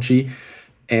technology.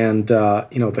 And,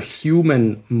 the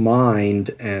human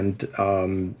mind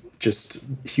and just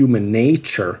human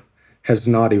nature has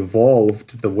not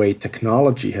evolved the way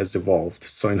technology has evolved.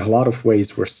 So in a lot of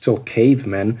ways, we're still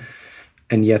cavemen,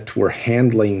 and yet we're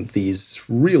handling these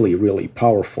really, really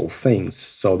powerful things.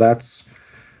 So that's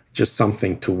just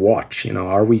something to watch.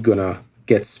 Are we going to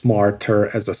get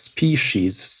smarter as a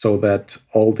species so that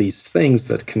all these things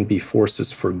that can be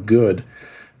forces for good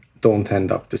don't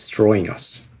end up destroying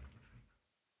us?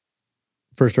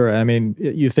 For sure. I mean,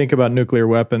 you think about nuclear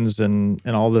weapons and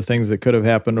all the things that could have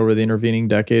happened over the intervening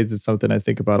decades. It's something I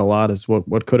think about a lot, is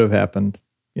what could have happened.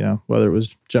 Whether it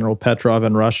was General Petrov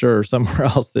in Russia or somewhere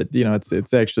else, that,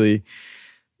 it's actually,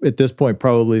 at this point,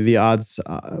 probably the odds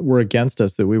were against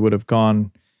us that we would have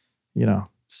gone,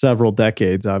 several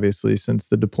decades, obviously, since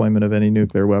the deployment of any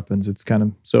nuclear weapons. It's kind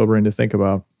of sobering to think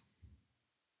about.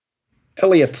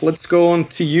 Elliot, let's go on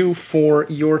to you for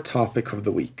your topic of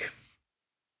the week.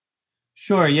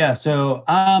 Sure, yeah. So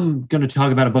I'm going to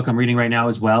talk about a book I'm reading right now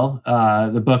as well.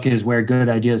 The book is Where Good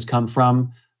Ideas Come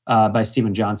From, by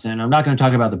Steven Johnson. I'm not going to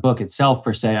talk about the book itself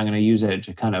per se. I'm going to use it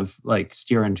to kind of like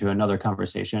steer into another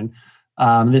conversation.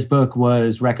 This book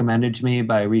was recommended to me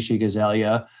by Rishi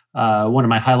Gazalia. One of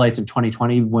my highlights of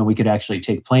 2020, when we could actually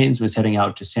take planes, was heading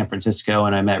out to San Francisco,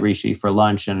 and I met Rishi for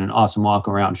lunch and an awesome walk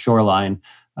around Shoreline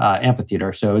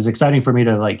Amphitheater. So it was exciting for me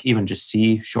to even just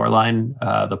see Shoreline,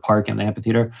 the park and the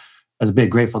amphitheater. As a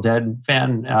big Grateful Dead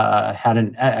fan,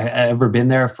 hadn't ever been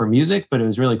there for music, but it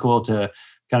was really cool to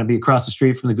kind of be across the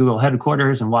street from the Google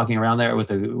headquarters and walking around there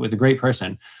with a great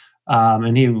person.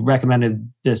 And he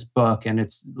recommended this book, and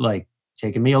it's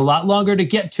taken me a lot longer to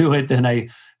get to it than I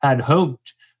had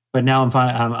hoped. But now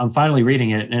I'm finally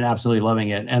reading it and absolutely loving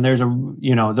it. And there's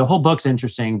the whole book's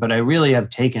interesting, but I really have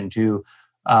taken to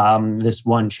this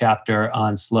one chapter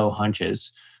on slow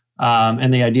hunches.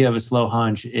 And the idea of a slow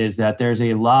hunch is that there's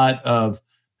a lot of,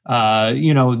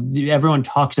 everyone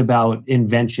talks about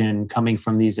invention coming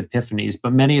from these epiphanies,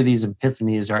 but many of these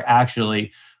epiphanies are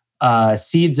actually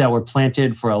seeds that were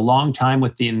planted for a long time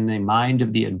within the mind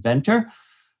of the inventor.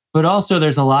 But also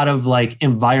there's a lot of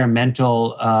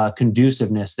environmental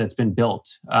conduciveness that's been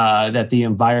built, that the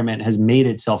environment has made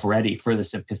itself ready for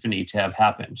this epiphany to have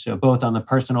happened. So both on the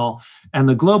personal and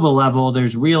the global level,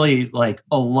 there's really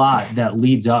a lot that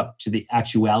leads up to the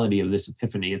actuality of this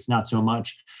epiphany. It's not so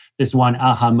much this one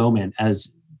aha moment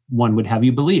as one would have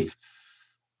you believe.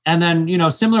 And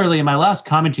then, similarly, in my last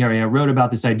commentary, I wrote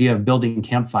about this idea of building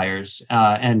campfires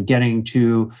and getting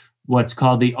to what's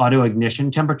called the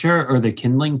auto-ignition temperature, or the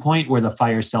kindling point where the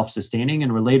fire is self-sustaining,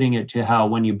 and relating it to how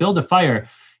when you build a fire,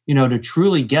 to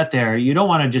truly get there, you don't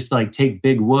want to just take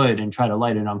big wood and try to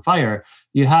light it on fire.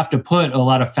 You have to put a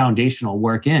lot of foundational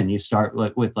work in. You start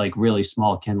with really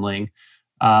small kindling.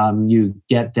 You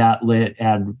get that lit,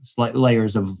 add slight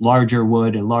layers of larger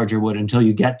wood until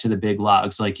you get to the big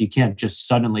logs. You can't just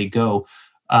suddenly go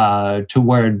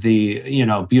toward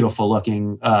the, beautiful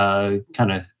looking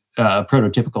kind of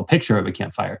prototypical picture of a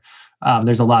campfire.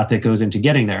 There's a lot that goes into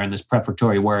getting there, and this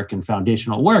preparatory work and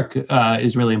foundational work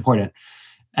is really important.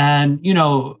 And,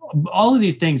 all of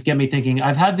these things get me thinking.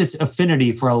 I've had this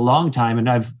affinity for a long time, and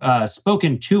I've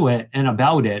spoken to it and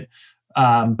about it,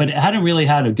 but it hadn't really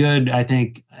had a good, I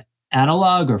think,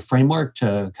 analog or framework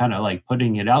to kind of like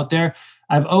putting it out there.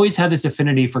 I've always had this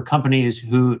affinity for companies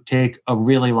who take a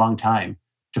really long time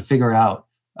to figure out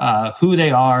who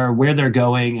they are, where they're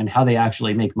going, and how they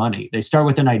actually make money. They start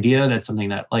with an idea that's something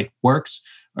that like works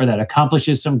or that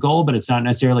accomplishes some goal, but it's not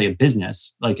necessarily a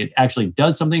business. Like it actually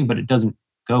does something, but it doesn't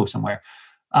go somewhere.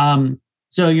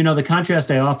 So, the contrast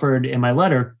I offered in my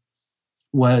letter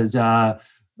was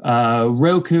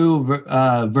Roku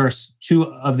versus two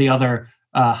of the other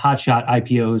hotshot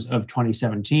IPOs of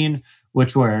 2017,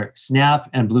 which were Snap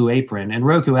and Blue Apron. And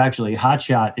Roku actually,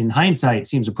 hotshot in hindsight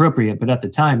seems appropriate, but at the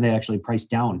time they actually priced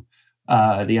down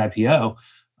the IPO.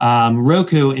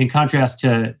 Roku, in contrast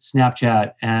to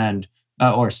Snapchat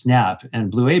or Snap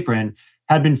and Blue Apron,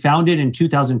 had been founded in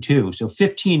 2002, so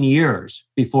 15 years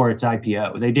before its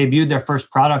IPO. They debuted their first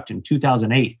product in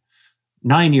 2008,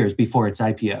 9 years before its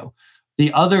IPO.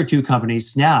 The other two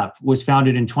companies, Snap, was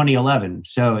founded in 2011.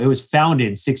 So it was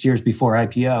founded 6 years before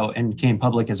IPO and came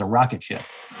public as a rocket ship.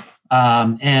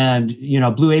 And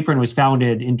Blue Apron was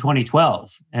founded in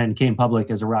 2012 and came public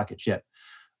as a rocket ship.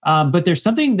 But there's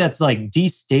something that's like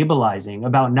destabilizing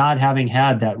about not having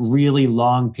had that really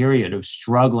long period of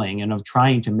struggling and of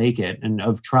trying to make it and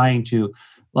of trying to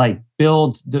like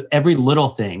build every little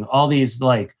thing, all these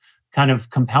like kind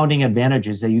of compounding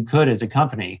advantages that you could as a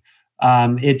company.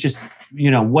 It just,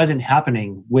 wasn't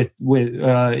happening with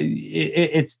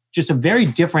it's just a very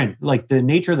different, like the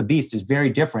nature of the beast is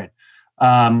very different.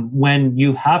 When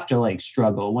you have to like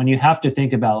struggle, when you have to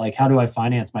think about like, how do I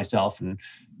finance myself? And,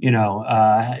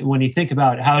 when you think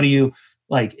about how do you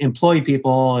like employ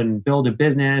people and build a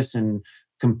business and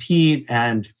compete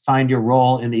and find your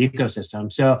role in the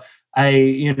ecosystem. So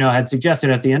I, had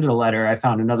suggested at the end of the letter, I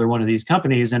found another one of these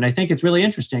companies, and I think it's really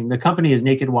interesting. The company is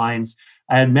Naked Wines.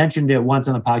 I had mentioned it once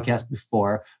on the podcast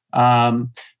before.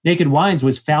 Naked Wines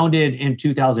was founded in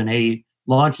 2008,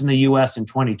 launched in the US in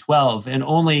 2012, and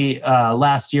only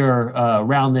last year,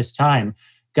 around this time,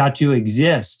 got to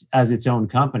exist as its own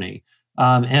company.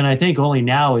 And I think only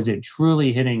now is it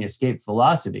truly hitting escape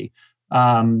velocity.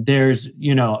 There's,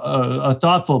 a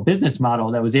thoughtful business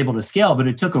model that was able to scale, but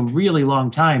it took a really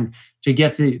long time to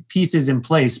get the pieces in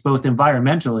place, both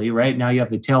environmentally, right? Now you have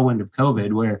the tailwind of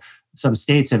COVID, where some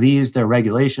states have eased their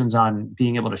regulations on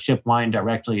being able to ship wine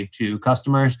directly to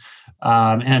customers.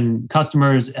 And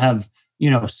customers have,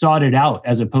 sought it out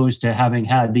as opposed to having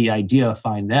had the idea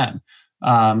find them.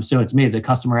 So it's made the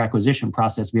customer acquisition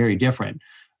process very different.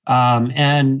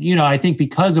 And, I think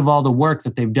because of all the work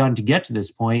that they've done to get to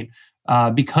this point,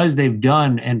 because they've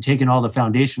done and taken all the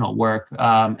foundational work,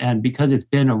 and because it's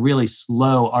been a really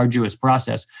slow, arduous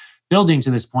process building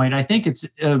to this point, I think it's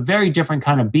a very different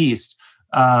kind of beast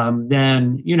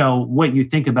than, what you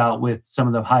think about with some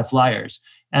of the high flyers.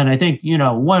 And I think,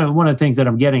 one of the things that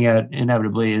I'm getting at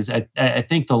inevitably is I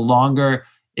think the longer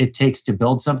it takes to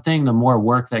build something, the more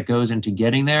work that goes into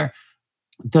getting there,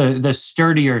 the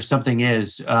sturdier something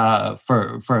is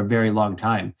for a very long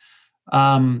time.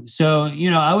 So,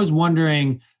 I was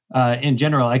wondering, in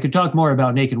general, I could talk more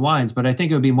about Naked Wines, but I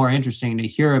think it would be more interesting to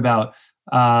hear about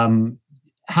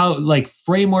how, like,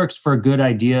 frameworks for good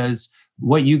ideas,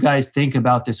 what you guys think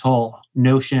about this whole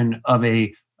notion of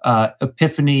a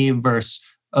epiphany versus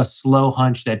a slow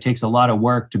hunch that takes a lot of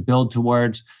work to build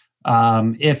towards.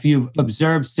 If you've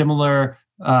observed similar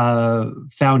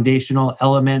foundational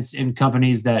elements in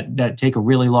companies that take a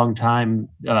really long time,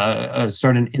 a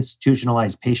certain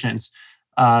institutionalized patience,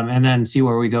 and then see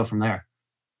where we go from there.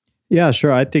 Yeah,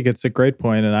 sure. I think it's a great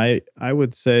point. And I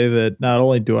would say that not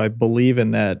only do I believe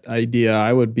in that idea,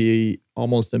 I would be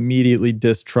almost immediately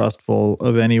distrustful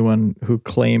of anyone who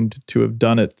claimed to have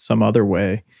done it some other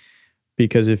way.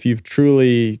 Because if you've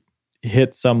truly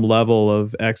hit some level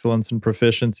of excellence and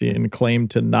proficiency and claim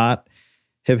to not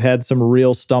have had some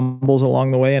real stumbles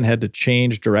along the way and had to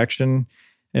change direction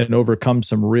and overcome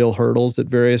some real hurdles at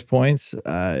various points,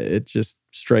 it just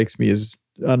strikes me as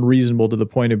unreasonable to the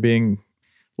point of being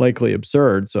likely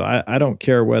absurd. So I don't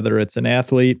care whether it's an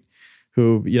athlete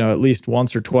who, at least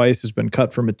once or twice has been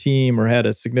cut from a team or had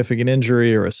a significant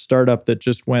injury, or a startup that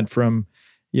just went from,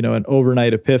 an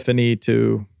overnight epiphany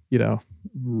to,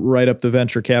 right up the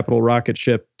venture capital rocket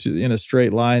ship in a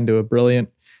straight line to a brilliant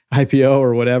IPO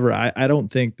or whatever. I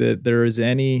don't think that there is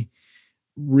any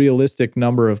realistic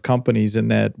number of companies in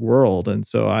that world. And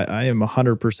so I am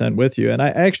 100% with you. And I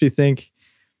actually think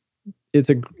it's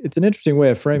an interesting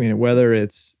way of framing it, whether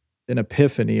it's an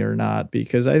epiphany or not,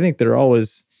 because I think there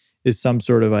always is some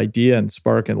sort of idea and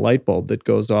spark and light bulb that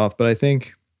goes off. But I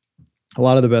think a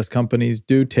lot of the best companies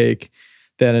do take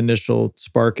that initial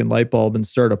spark and light bulb and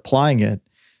start applying it,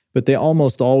 but they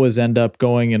almost always end up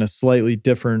going in a slightly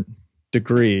different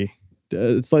degree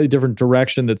slightly different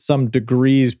direction, that some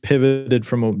degrees pivoted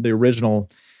from the original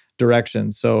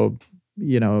direction. So,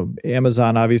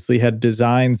 Amazon obviously had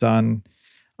designs on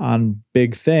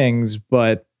big things,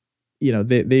 but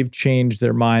they've changed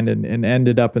their mind and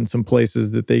ended up in some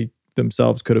places that they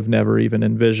themselves could have never even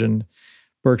envisioned.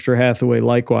 Berkshire Hathaway,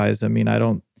 likewise. I mean,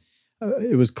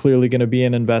 it was clearly going to be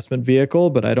an investment vehicle,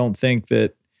 but I don't think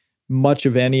that much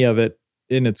of any of it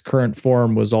in its current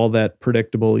form was all that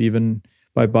predictable, even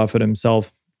by Buffett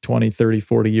himself 20, 30,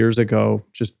 40 years ago,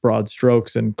 just broad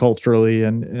strokes and culturally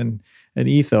and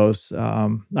ethos.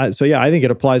 So yeah, I think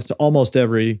it applies to almost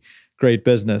every great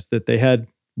business, that they had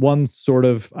one sort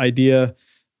of idea,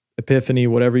 epiphany,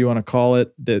 whatever you want to call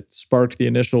it, that sparked the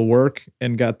initial work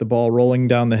and got the ball rolling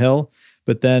down the hill.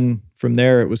 But then from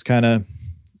there, it was kind of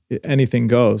anything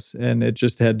goes, and it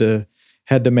just had to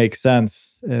make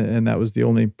sense, and that was the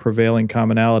only prevailing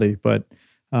commonality. But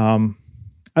I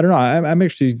don't know. I'm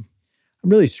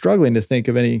really struggling to think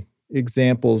of any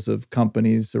examples of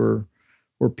companies or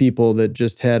people that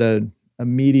just had an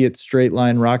immediate straight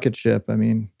line rocket ship. I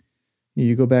mean,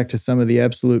 you go back to some of the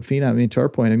absolute phenom. I mean, to our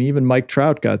point, even Mike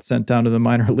Trout got sent down to the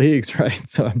minor leagues, right?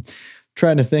 So I'm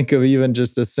trying to think of even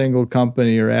just a single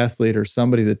company or athlete or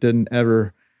somebody that didn't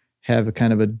ever have a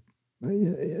kind of a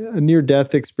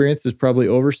near-death experience is probably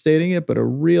overstating it, but a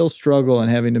real struggle and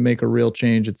having to make a real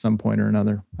change at some point or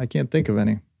another. I can't think of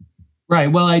any. Right.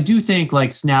 Well, I do think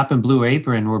like Snap and Blue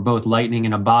Apron were both lightning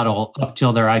in a bottle up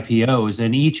till their IPOs,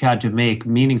 and each had to make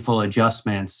meaningful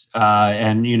adjustments.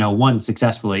 And one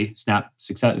successfully, Snap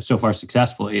so far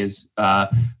successfully is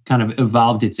kind of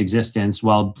evolved its existence,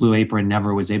 while Blue Apron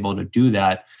never was able to do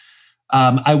that.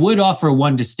 I would offer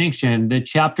one distinction. The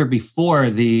chapter before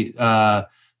the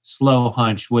slow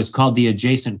hunch was called The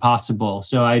Adjacent Possible.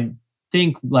 So I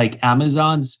think like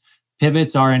Amazon's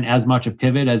pivots aren't as much a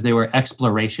pivot as they were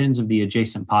explorations of the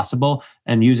adjacent possible,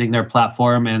 and using their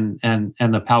platform and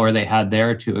the power they had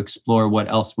there to explore what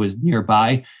else was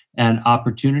nearby and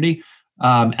opportunity.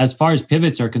 As far as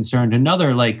pivots are concerned,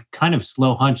 another like kind of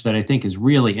slow hunch that I think is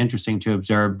really interesting to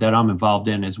observe, that I'm involved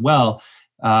in as well,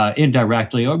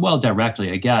 indirectly or well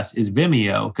directly, I guess, is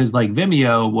Vimeo. Because like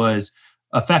Vimeo was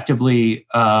effectively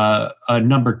a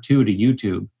number 2 to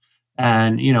YouTube.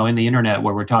 And, in the internet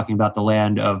where we're talking about the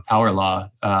land of power law,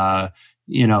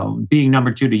 being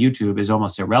number 2 to YouTube is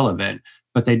almost irrelevant.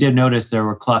 But they did notice there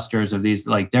were clusters of these,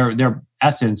 like their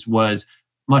essence was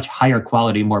much higher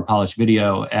quality, more polished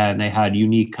video, and they had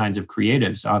unique kinds of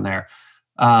creatives on there.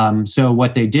 So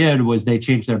what they did was they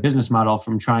changed their business model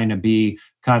from trying to be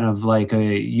kind of like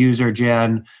a user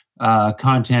gen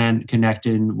content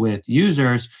connected with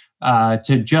users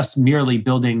to just merely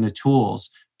building the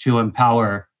tools to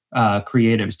empower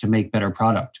creatives to make better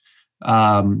product,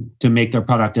 to make their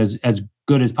product as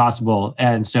good as possible.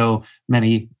 And so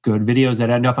many good videos that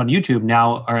end up on YouTube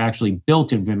now are actually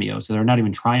built in Vimeo. So they're not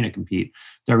even trying to compete.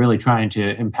 They're really trying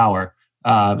to empower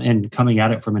and coming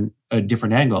at it from a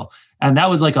different angle. And that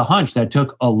was like a hunch that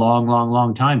took a long, long,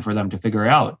 long time for them to figure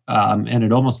out. And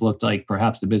it almost looked like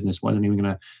perhaps the business wasn't even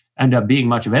going to end up being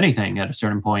much of anything at a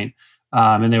certain point.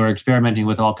 And they were experimenting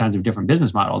with all kinds of different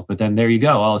business models. But then there you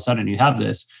go. All of a sudden you have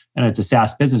this, and it's a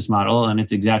SaaS business model, and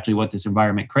it's exactly what this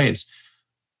environment craves.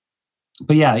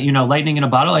 But yeah, lightning in a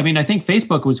bottle. I mean, I think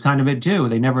Facebook was kind of it too.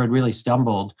 They never had really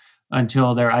stumbled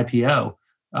until their IPO.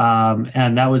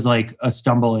 And that was like a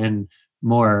stumble in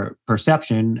more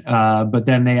perception. But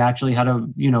then they actually had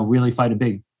to, really fight a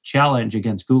big challenge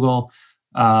against Google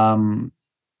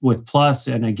with Plus,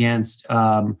 and against,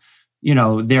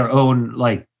 their own,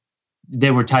 like, they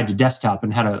were tied to desktop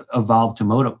and had to evolve to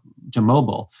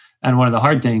mobile. And one of the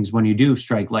hard things when you do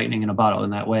strike lightning in a bottle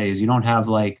in that way is you don't have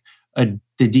like the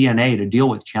DNA to deal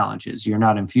with challenges. You're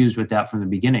not infused with that from the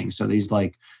beginning. So these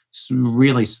like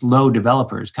really slow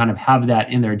developers kind of have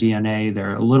that in their DNA.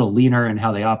 They're a little leaner in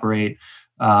how they operate,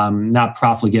 not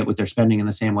profligate with their spending in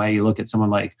the same way. You look at someone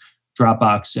like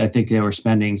Dropbox, I think they were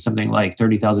spending something like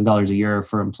 $30,000 a year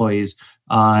for employees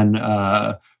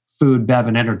on food, bev,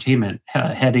 and entertainment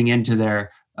heading into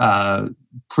their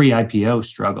pre-IPO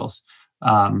struggles.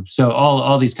 So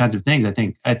all these kinds of things I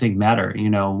think matter.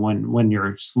 When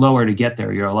you're slower to get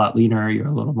there, you're a lot leaner, you're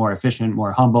a little more efficient,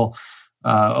 more humble,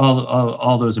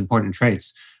 all those important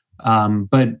traits.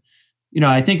 But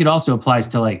I think it also applies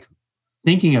to like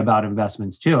thinking about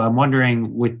investments too. I'm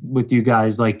wondering with you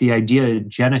guys, like the idea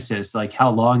genesis, like how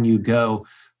long you go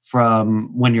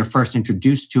from when you're first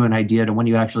introduced to an idea to when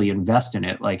you actually invest in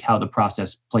it, like how the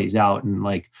process plays out, and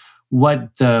like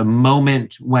what the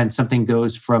moment when something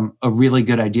goes from a really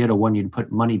good idea to when you'd put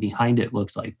money behind it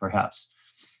looks like, perhaps.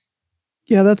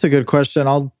 Yeah, that's a good question.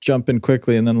 I'll jump in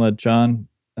quickly and then let John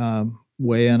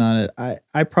weigh in on it.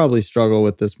 I probably struggle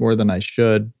with this more than I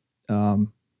should,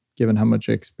 given how much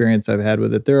experience I've had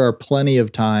with it. There are plenty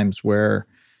of times where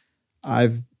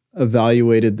I've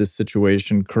evaluated the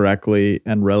situation correctly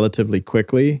and relatively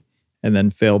quickly, and then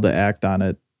failed to act on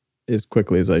it as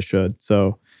quickly as I should.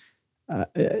 So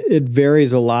it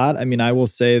varies a lot. I mean, I will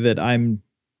say that I'm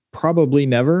probably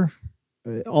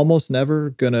almost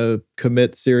never going to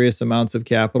commit serious amounts of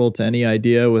capital to any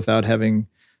idea without having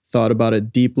thought about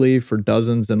it deeply for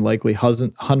dozens and likely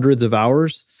hundreds of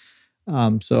hours.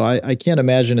 So I can't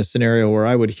imagine a scenario where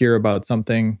I would hear about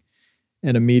something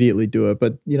and immediately do it.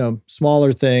 But,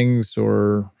 smaller things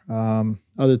or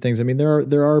other things. I mean,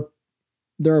 there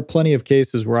are plenty of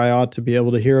cases where I ought to be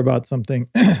able to hear about something,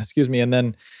 excuse me, and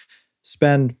then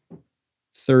spend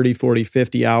 30, 40,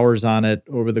 50 hours on it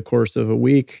over the course of a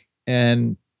week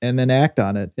and then act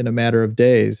on it in a matter of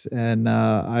days. And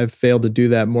I've failed to do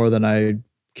that more than I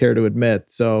care to admit.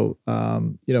 So,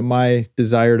 my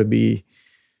desire to be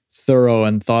thorough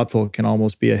and thoughtful can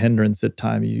almost be a hindrance at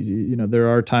times. There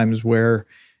are times where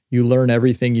you learn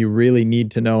everything you really need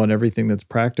to know and everything that's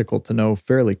practical to know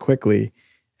fairly quickly.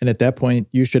 And at that point,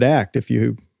 you should act if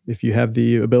you have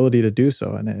the ability to do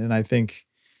so. And I think,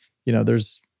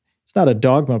 it's not a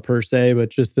dogma per se, but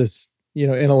just this,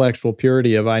 intellectual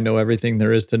purity of I know everything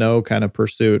there is to know kind of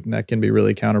pursuit. And that can be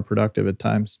really counterproductive at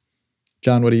times.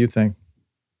 John, what do you think?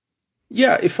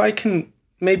 Yeah, if I can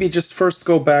maybe just first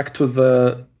go back to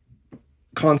the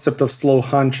concept of slow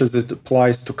hunch as it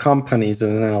applies to companies,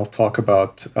 and then I'll talk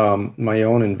about my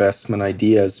own investment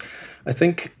ideas. I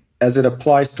think as it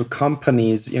applies to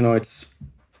companies, it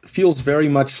feels very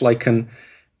much like an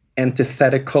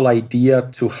antithetical idea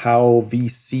to how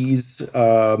VCs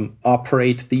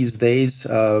operate these days.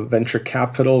 Venture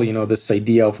capital, this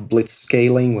idea of blitz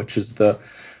scaling, which is the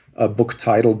book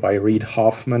title by Reid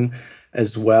Hoffman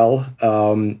as well.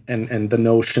 And the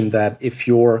notion that if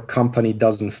your company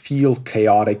doesn't feel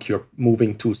chaotic, you're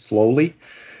moving too slowly.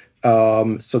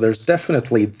 So there's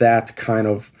definitely that kind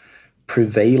of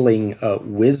prevailing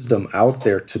wisdom out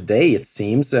there today, it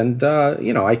seems. And,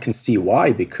 I can see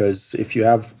why, because if you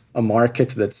have a market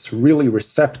that's really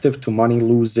receptive to money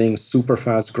losing, super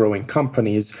fast growing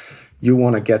companies, you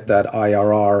want to get that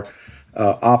IRR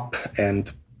up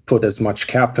and put as much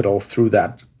capital through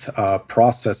that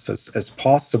process as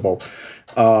possible.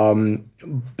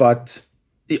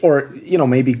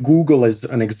 Maybe Google is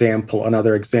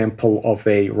another example of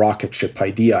a rocket ship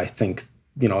idea. I think,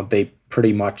 they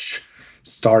pretty much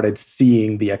started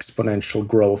seeing the exponential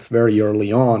growth very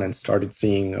early on and started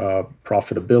seeing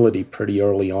profitability pretty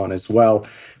early on as well.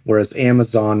 Whereas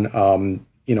Amazon,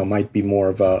 might be more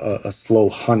of a slow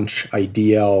hunch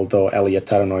idea, although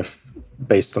Elliot, I don't know if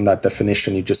based on that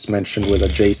definition you just mentioned with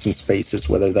adjacent spaces,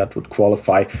 whether that would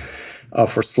qualify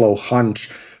for slow hunch.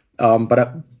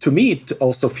 But to me, it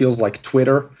also feels like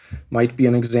Twitter might be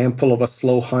an example of a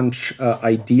slow hunch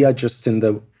idea, just in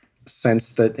the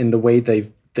sense that in the way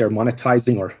they're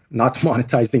monetizing or not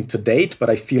monetizing to date, but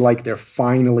I feel like they're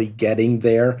finally getting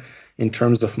there in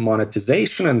terms of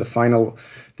monetization, and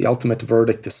the ultimate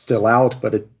verdict is still out,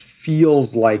 but it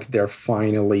feels like they're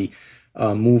finally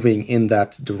moving in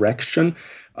that direction.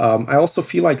 I also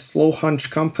feel like slow hunch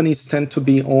companies tend to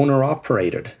be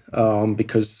owner-operated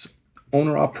because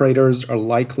owner-operators are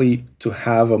likely to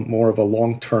have more of a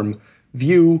long-term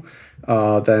view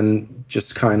than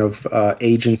just kind of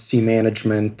agency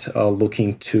management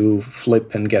looking to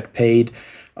flip and get paid.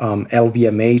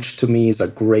 LVMH to me is a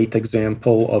great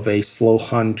example of a slow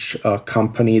hunch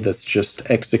company that's just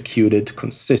executed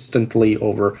consistently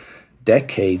over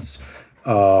decades.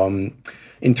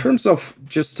 In terms of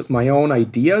just my own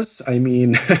ideas, I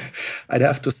mean, I'd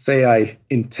have to say I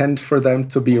intend for them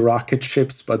to be rocket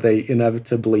ships, but they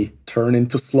inevitably turn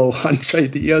into slow hunch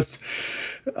ideas,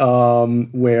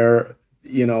 where,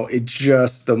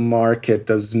 the market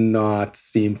does not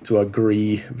seem to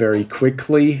agree very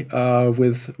quickly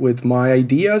with my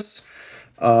ideas.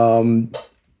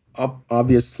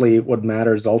 Obviously, what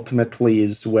matters ultimately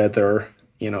is whether,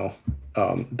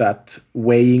 that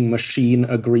weighing machine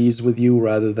agrees with you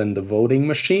rather than the voting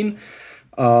machine.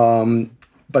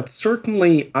 But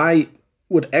certainly I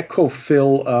would echo,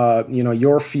 Phil,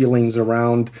 your feelings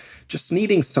around just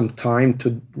needing some time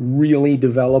to really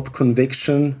develop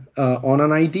conviction on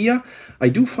an idea. I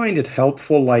do find it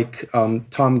helpful, like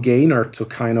Tom Gaynor, to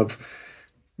kind of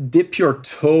dip your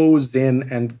toes in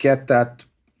and get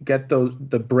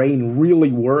the brain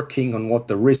really working on what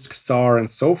the risks are and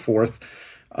so forth.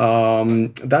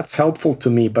 That's helpful to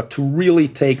me, but to really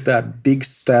take that big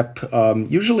step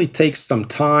usually takes some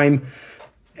time,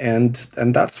 and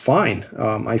that's fine.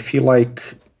 I feel like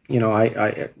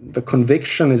the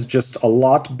conviction is just a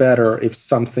lot better if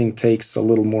something takes a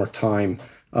little more time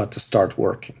to start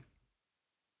working.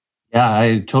 Yeah,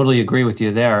 I totally agree with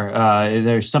you there.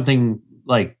 There's something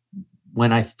like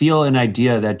when I feel an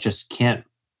idea that just can't,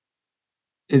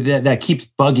 that keeps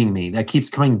bugging me, that keeps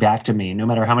coming back to me, no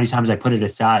matter how many times I put it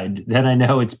aside, then I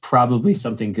know it's probably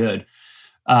something good.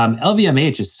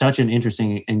 LVMH is such an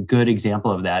interesting and good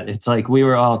example of that. It's like we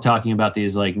were all talking about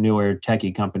these like newer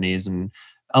techie companies, and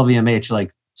LVMH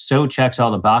like so checks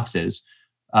all the boxes.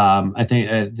 I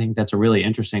think that's a really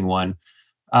interesting one.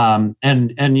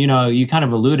 And you kind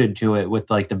of alluded to it with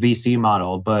like the VC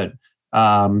model, but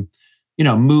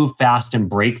move fast and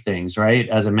break things, right?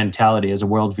 As a mentality, as a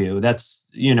worldview. That's,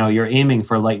 you're aiming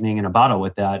for lightning in a bottle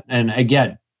with that. And I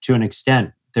get, to an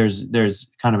extent, there's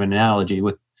kind of an analogy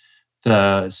with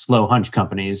the slow hunch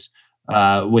companies,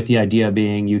 with the idea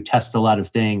being you test a lot of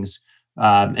things,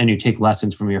 and you take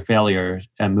lessons from your failures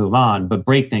and move on. But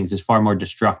break things is far more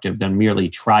destructive than merely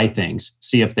try things,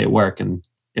 see if they work, and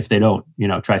if they don't,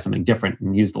 try something different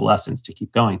and use the lessons to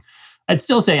keep going. I'd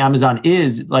still say Amazon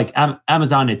is like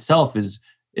Amazon itself is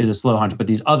a slow hunch, but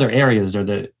these other areas are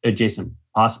the adjacent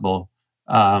possible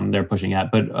they're pushing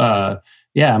at. But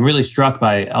yeah, I'm really struck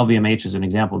by LVMH as an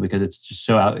example because it's just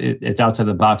so it's outside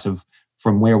the box of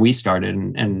from where we started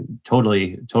and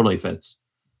totally fits.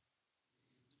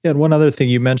 Yeah, and one other thing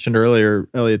you mentioned earlier,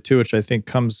 Elliot, too, which I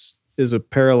think is a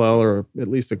parallel or at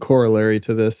least a corollary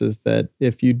to this, is that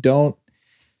if you don't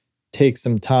take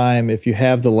some time, if you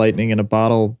have the lightning in a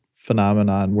bottle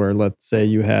phenomenon where, let's say,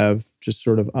 you have just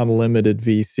sort of unlimited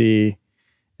VC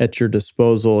at your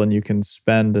disposal and you can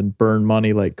spend and burn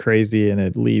money like crazy, and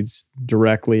it leads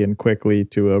directly and quickly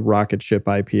to a rocket ship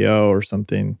IPO or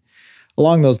something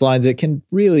along those lines, it can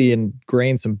really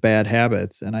ingrain some bad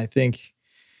habits. And I think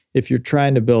if you're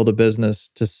trying to build a business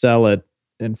to sell it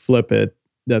and flip it,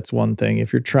 that's one thing.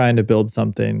 If you're trying to build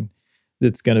something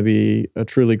that's going to be a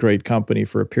truly great company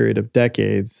for a period of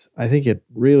decades, I think it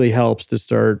really helps to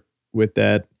start with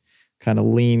that kind of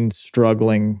lean,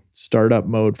 struggling startup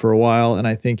mode for a while. And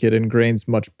I think it ingrains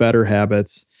much better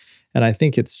habits. And I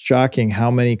think it's shocking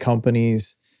how many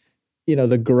companies,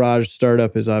 the garage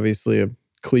startup is obviously a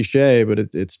cliche, but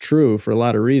it's true for a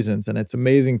lot of reasons. And it's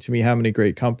amazing to me how many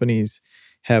great companies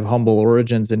have humble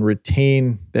origins and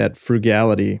retain that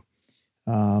frugality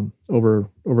over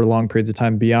long periods of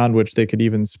time, beyond which they could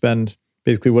even spend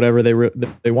basically whatever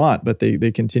they want, but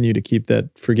they continue to keep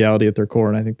that frugality at their core,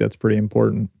 and I think that's pretty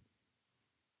important.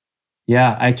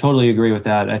 Yeah, I totally agree with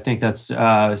that. I think that's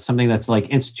something that's like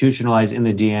institutionalized in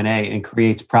the DNA and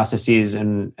creates processes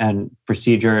and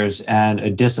procedures and a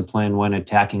discipline when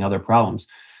attacking other problems.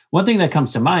 One thing that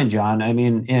comes to mind, John, I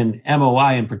mean, in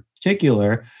MOI in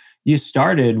particular, you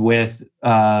started with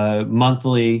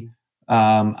monthly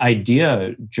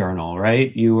idea journal,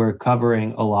 right? You were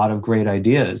covering a lot of great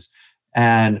ideas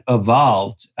and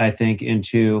evolved, I think,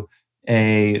 into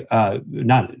you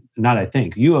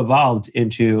evolved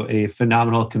into a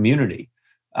phenomenal community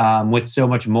with so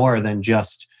much more than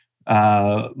just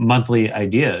monthly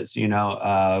ideas,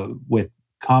 with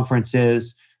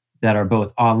conferences that are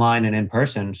both online and in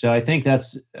person. So I think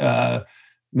that's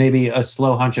maybe a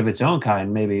slow hunch of its own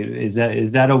kind. Maybe is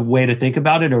that a way to think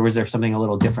about it, or was there something a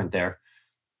little different there?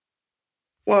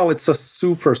 Well, it's a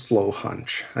super slow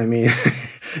hunch. I mean,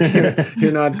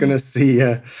 you're not going to see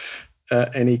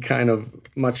any kind of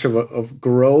much of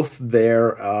growth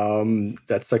there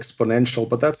that's exponential,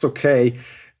 but that's okay.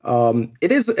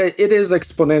 It is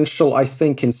exponential, I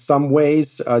think, in some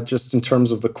ways, just in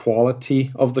terms of the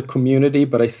quality of the community.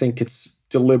 But I think it's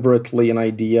deliberately an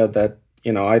idea that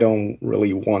I don't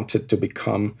really want it to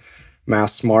become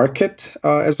mass market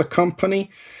as a company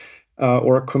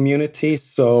or a community.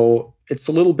 So it's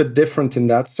a little bit different in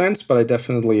that sense, but I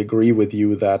definitely agree with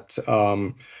you that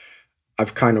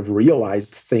I've kind of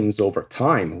realized things over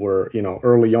time where,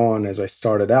 early on as I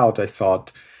started out, I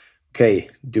thought, okay,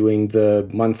 doing the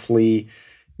monthly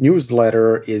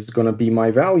newsletter is going to be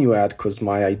my value add because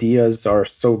my ideas are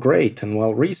so great and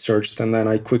well researched. And then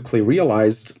I quickly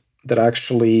realized that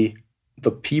actually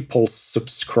the people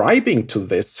subscribing to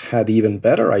this had even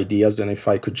better ideas. And if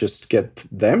I could just get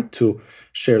them to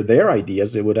share their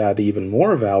ideas, it would add even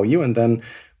more value. And then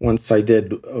once I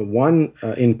did one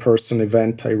in-person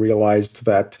event, I realized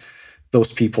that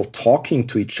those people talking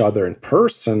to each other in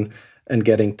person and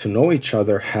getting to know each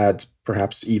other had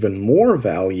perhaps even more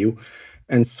value.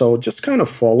 And so just kind of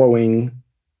following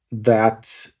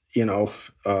that,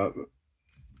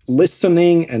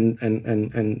 listening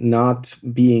and not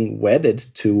being wedded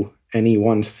to any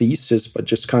one thesis, but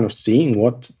just kind of seeing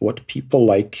what people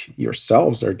like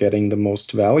yourselves are getting the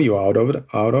most value out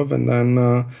of, and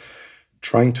then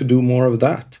trying to do more of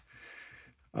that.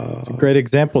 It's a great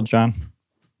example, John.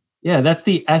 Yeah, that's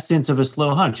the essence of a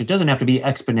slow hunch. It doesn't have to be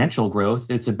exponential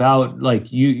growth. It's about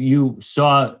like you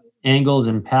saw angles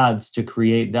and paths to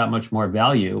create that much more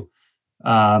value,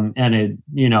 and it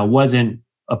wasn't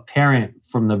apparent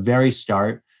from the very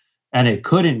start, and it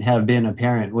couldn't have been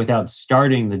apparent without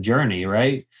starting the journey,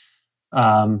 right?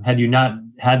 Had you not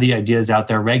had the ideas out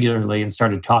there regularly and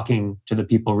started talking to the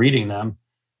people reading them,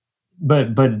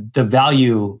 but the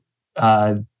value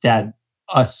that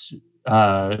us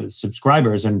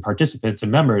subscribers and participants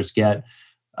and members get,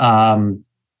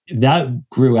 that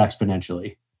grew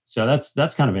exponentially. So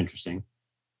that's kind of interesting.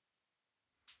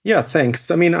 Yeah,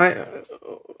 thanks. I mean, I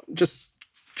just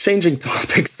changing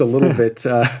topics a little bit,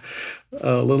 a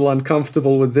little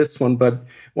uncomfortable with this one, but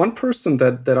one person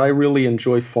that I really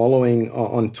enjoy following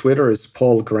on Twitter is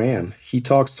Paul Graham. He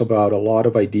talks about a lot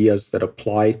of ideas that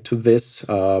apply to this,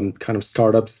 kind of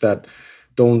startups that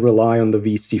don't rely on the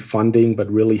VC funding, but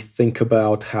really think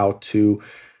about how to,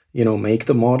 make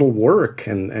the model work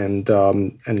and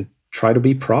try to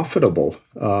be profitable.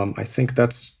 I think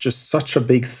that's just such a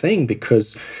big thing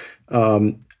because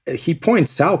he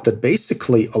points out that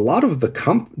basically a lot of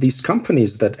these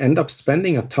companies that end up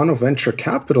spending a ton of venture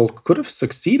capital could have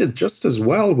succeeded just as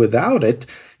well without it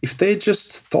if they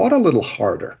just thought a little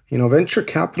harder. Venture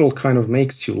capital kind of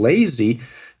makes you lazy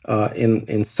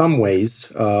in some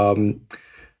ways,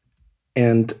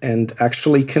 and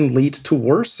actually can lead to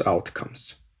worse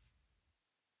outcomes.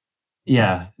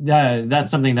 Yeah, that's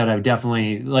something that I've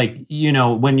definitely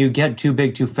when you get too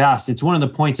big too fast, it's one of the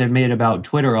points I've made about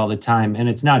Twitter all the time. And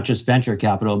it's not just venture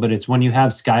capital, but it's when you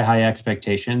have sky high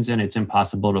expectations and it's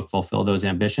impossible to fulfill those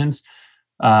ambitions.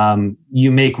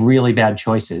 You make really bad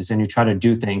choices and you try to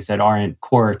do things that aren't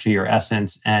core to your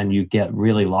essence and you get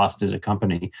really lost as a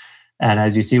company. And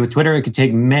as you see with Twitter, it could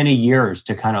take many years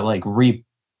to kind of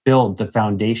rebuild the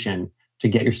foundation to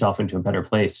get yourself into a better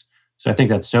place. So I think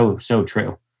that's so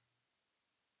true.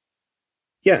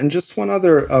 Yeah, and just one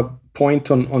other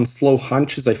point on slow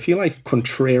hunches. I feel like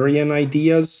contrarian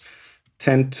ideas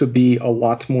tend to be a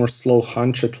lot more slow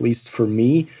hunch, at least for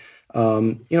me.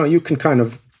 You can kind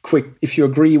of if you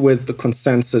agree with the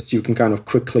consensus, you can kind of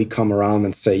quickly come around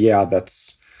and say, yeah,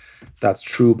 that's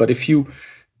true. But if you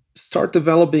start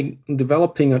developing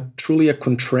truly a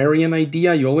contrarian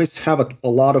idea, you always have a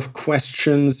lot of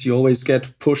questions, you always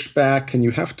get pushback, and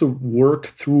you have to work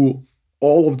through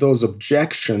all of those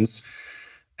objections.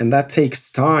 And that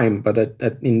takes time, but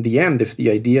in the end, if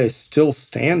the idea is still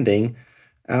standing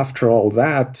after all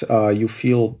that, you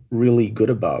feel really good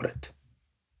about it.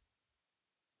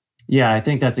 Yeah, I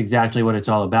think that's exactly what it's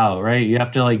all about, right? You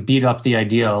have to beat up the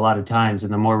idea a lot of times,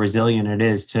 and the more resilient it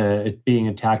is to it being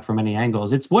attacked from many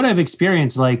angles. It's what I've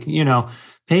experienced,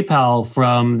 PayPal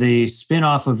from the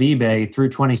spin-off of eBay through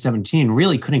 2017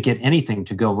 really couldn't get anything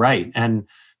to go right. And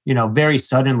very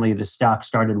suddenly the stock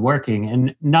started working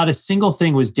and not a single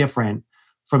thing was different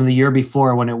from the year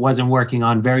before when it wasn't working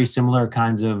on very similar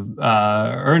kinds of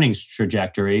earnings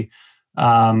trajectory.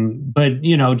 But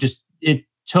just it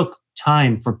took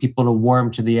time for people to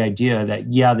warm to the idea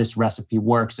that, yeah, this recipe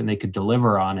works and they could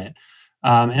deliver on it.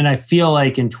 And I feel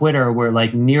like in Twitter, we're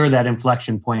near that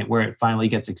inflection point where it finally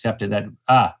gets accepted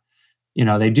that,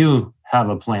 they do have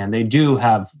a plan. They do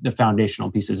have the foundational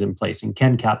pieces in place and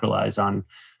can capitalize on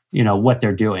what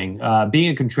they're doing.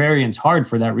 Being a contrarian is hard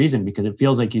for that reason because it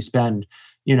feels like you spend,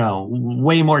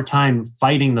 way more time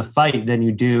fighting the fight than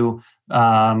you do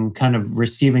kind of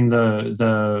receiving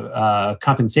the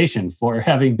compensation for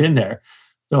having been there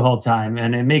the whole time.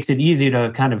 And it makes it easy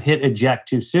to kind of hit eject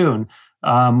too soon.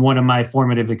 One of my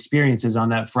formative experiences on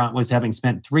that front was having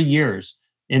spent 3 years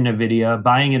in NVIDIA,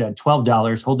 buying it at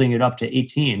 $12, holding it up to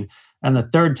 $18. And the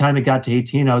third time it got to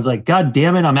 18, I was like, God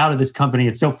damn it, I'm out of this company.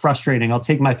 It's so frustrating. I'll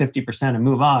take my 50% and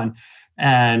move on.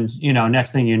 And,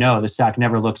 next thing you know, the stock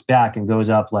never looks back and goes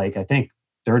up I think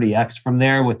 30x from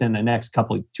there within the next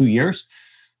 2 years.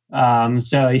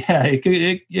 So yeah,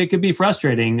 it could be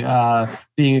frustrating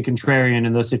being a contrarian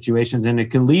in those situations. And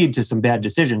it can lead to some bad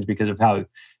decisions because of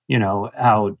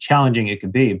how challenging it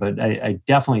could be. But I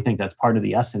definitely think that's part of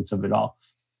the essence of it all.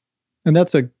 And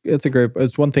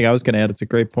it's one thing I was going to add. It's a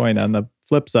great point. On the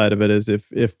flip side of it is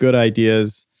if good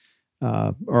ideas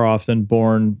are often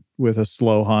born with a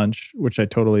slow hunch, which I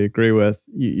totally agree with,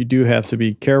 you do have to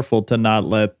be careful to not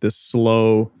let this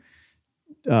slow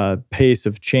pace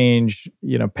of change,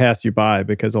 pass you by,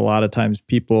 because a lot of times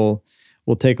people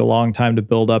will take a long time to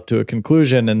build up to a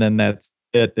conclusion. And then that's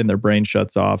and their brain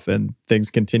shuts off and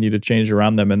things continue to change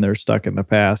around them and they're stuck in the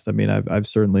past. I mean, I've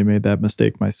certainly made that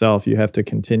mistake myself. You have to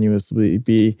continuously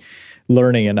be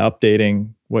learning and updating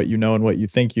what you know and what you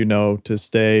think you know to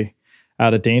stay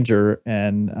out of danger.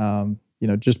 And,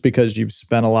 just because you've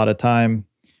spent a lot of time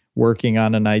working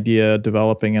on an idea,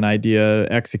 developing an idea,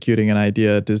 executing an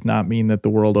idea, does not mean that the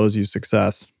world owes you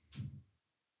success.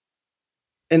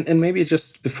 And maybe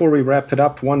just before we wrap it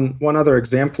up, one other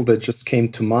example that just came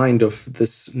to mind of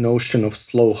this notion of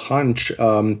slow hunch.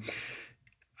 A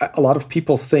lot of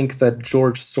people think that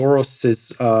George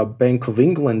Soros's Bank of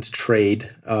England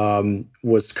trade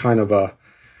was kind of a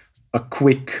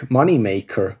quick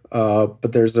moneymaker.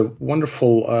 But there's a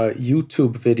wonderful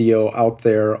YouTube video out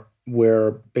there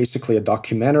where basically a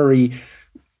documentary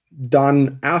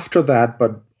done after that,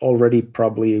 but already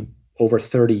probably over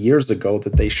 30 years ago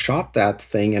that they shot that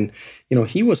thing. And,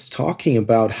 he was talking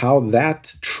about how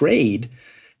that trade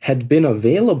had been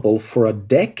available for a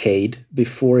decade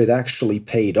before it actually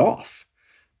paid off.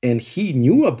 And he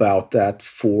knew about that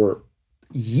for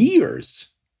years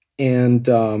and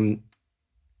kind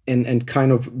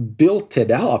of built it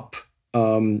up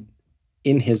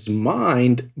in his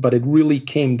mind, but it really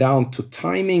came down to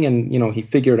timing. And, he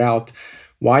figured out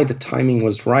why the timing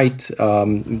was right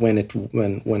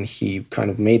when he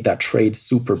kind of made that trade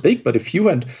super big. But if you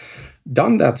had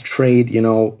done that trade,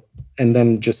 and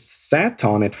then just sat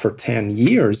on it for 10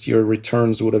 years, your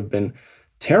returns would have been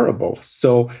terrible.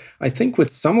 So I think with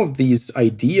some of these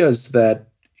ideas that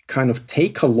kind of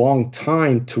take a long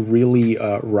time to really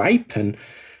ripen,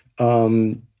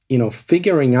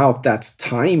 figuring out that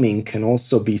timing can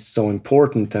also be so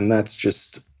important. And that's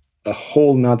just a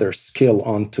whole nother skill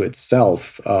onto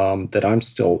itself that I'm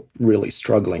still really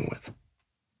struggling with.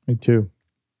 Me too.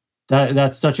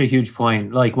 That's such a huge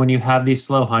point. Like when you have these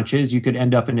slow hunches, you could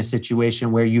end up in a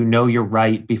situation where you're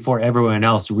right before everyone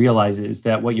else realizes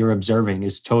that what you're observing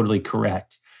is totally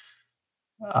correct.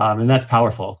 And that's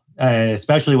powerful,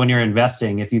 especially when you're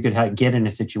investing. If you could get in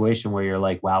a situation where you're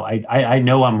like, wow, I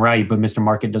know I'm right, but Mr.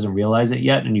 Market doesn't realize it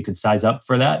yet, and you could size up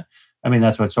for that. I mean,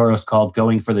 that's what Soros called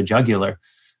going for the jugular.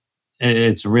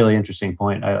 It's a really interesting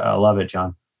point. I love it,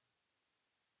 John.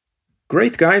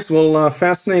 Great, guys. Well,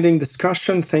 fascinating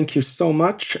discussion. Thank you so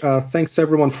much. Thanks,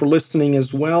 everyone, for listening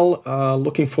as well.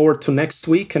 Looking forward to next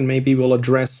week, and maybe we'll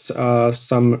address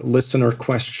some listener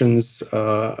questions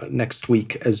next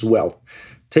week as well.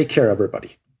 Take care,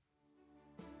 everybody.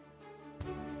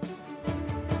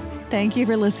 Thank you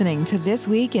for listening to This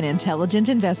Week in Intelligent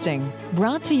Investing,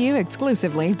 brought to you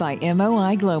exclusively by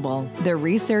MOI Global, the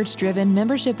research-driven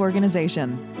membership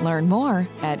organization. Learn more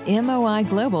at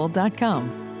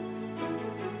moiglobal.com.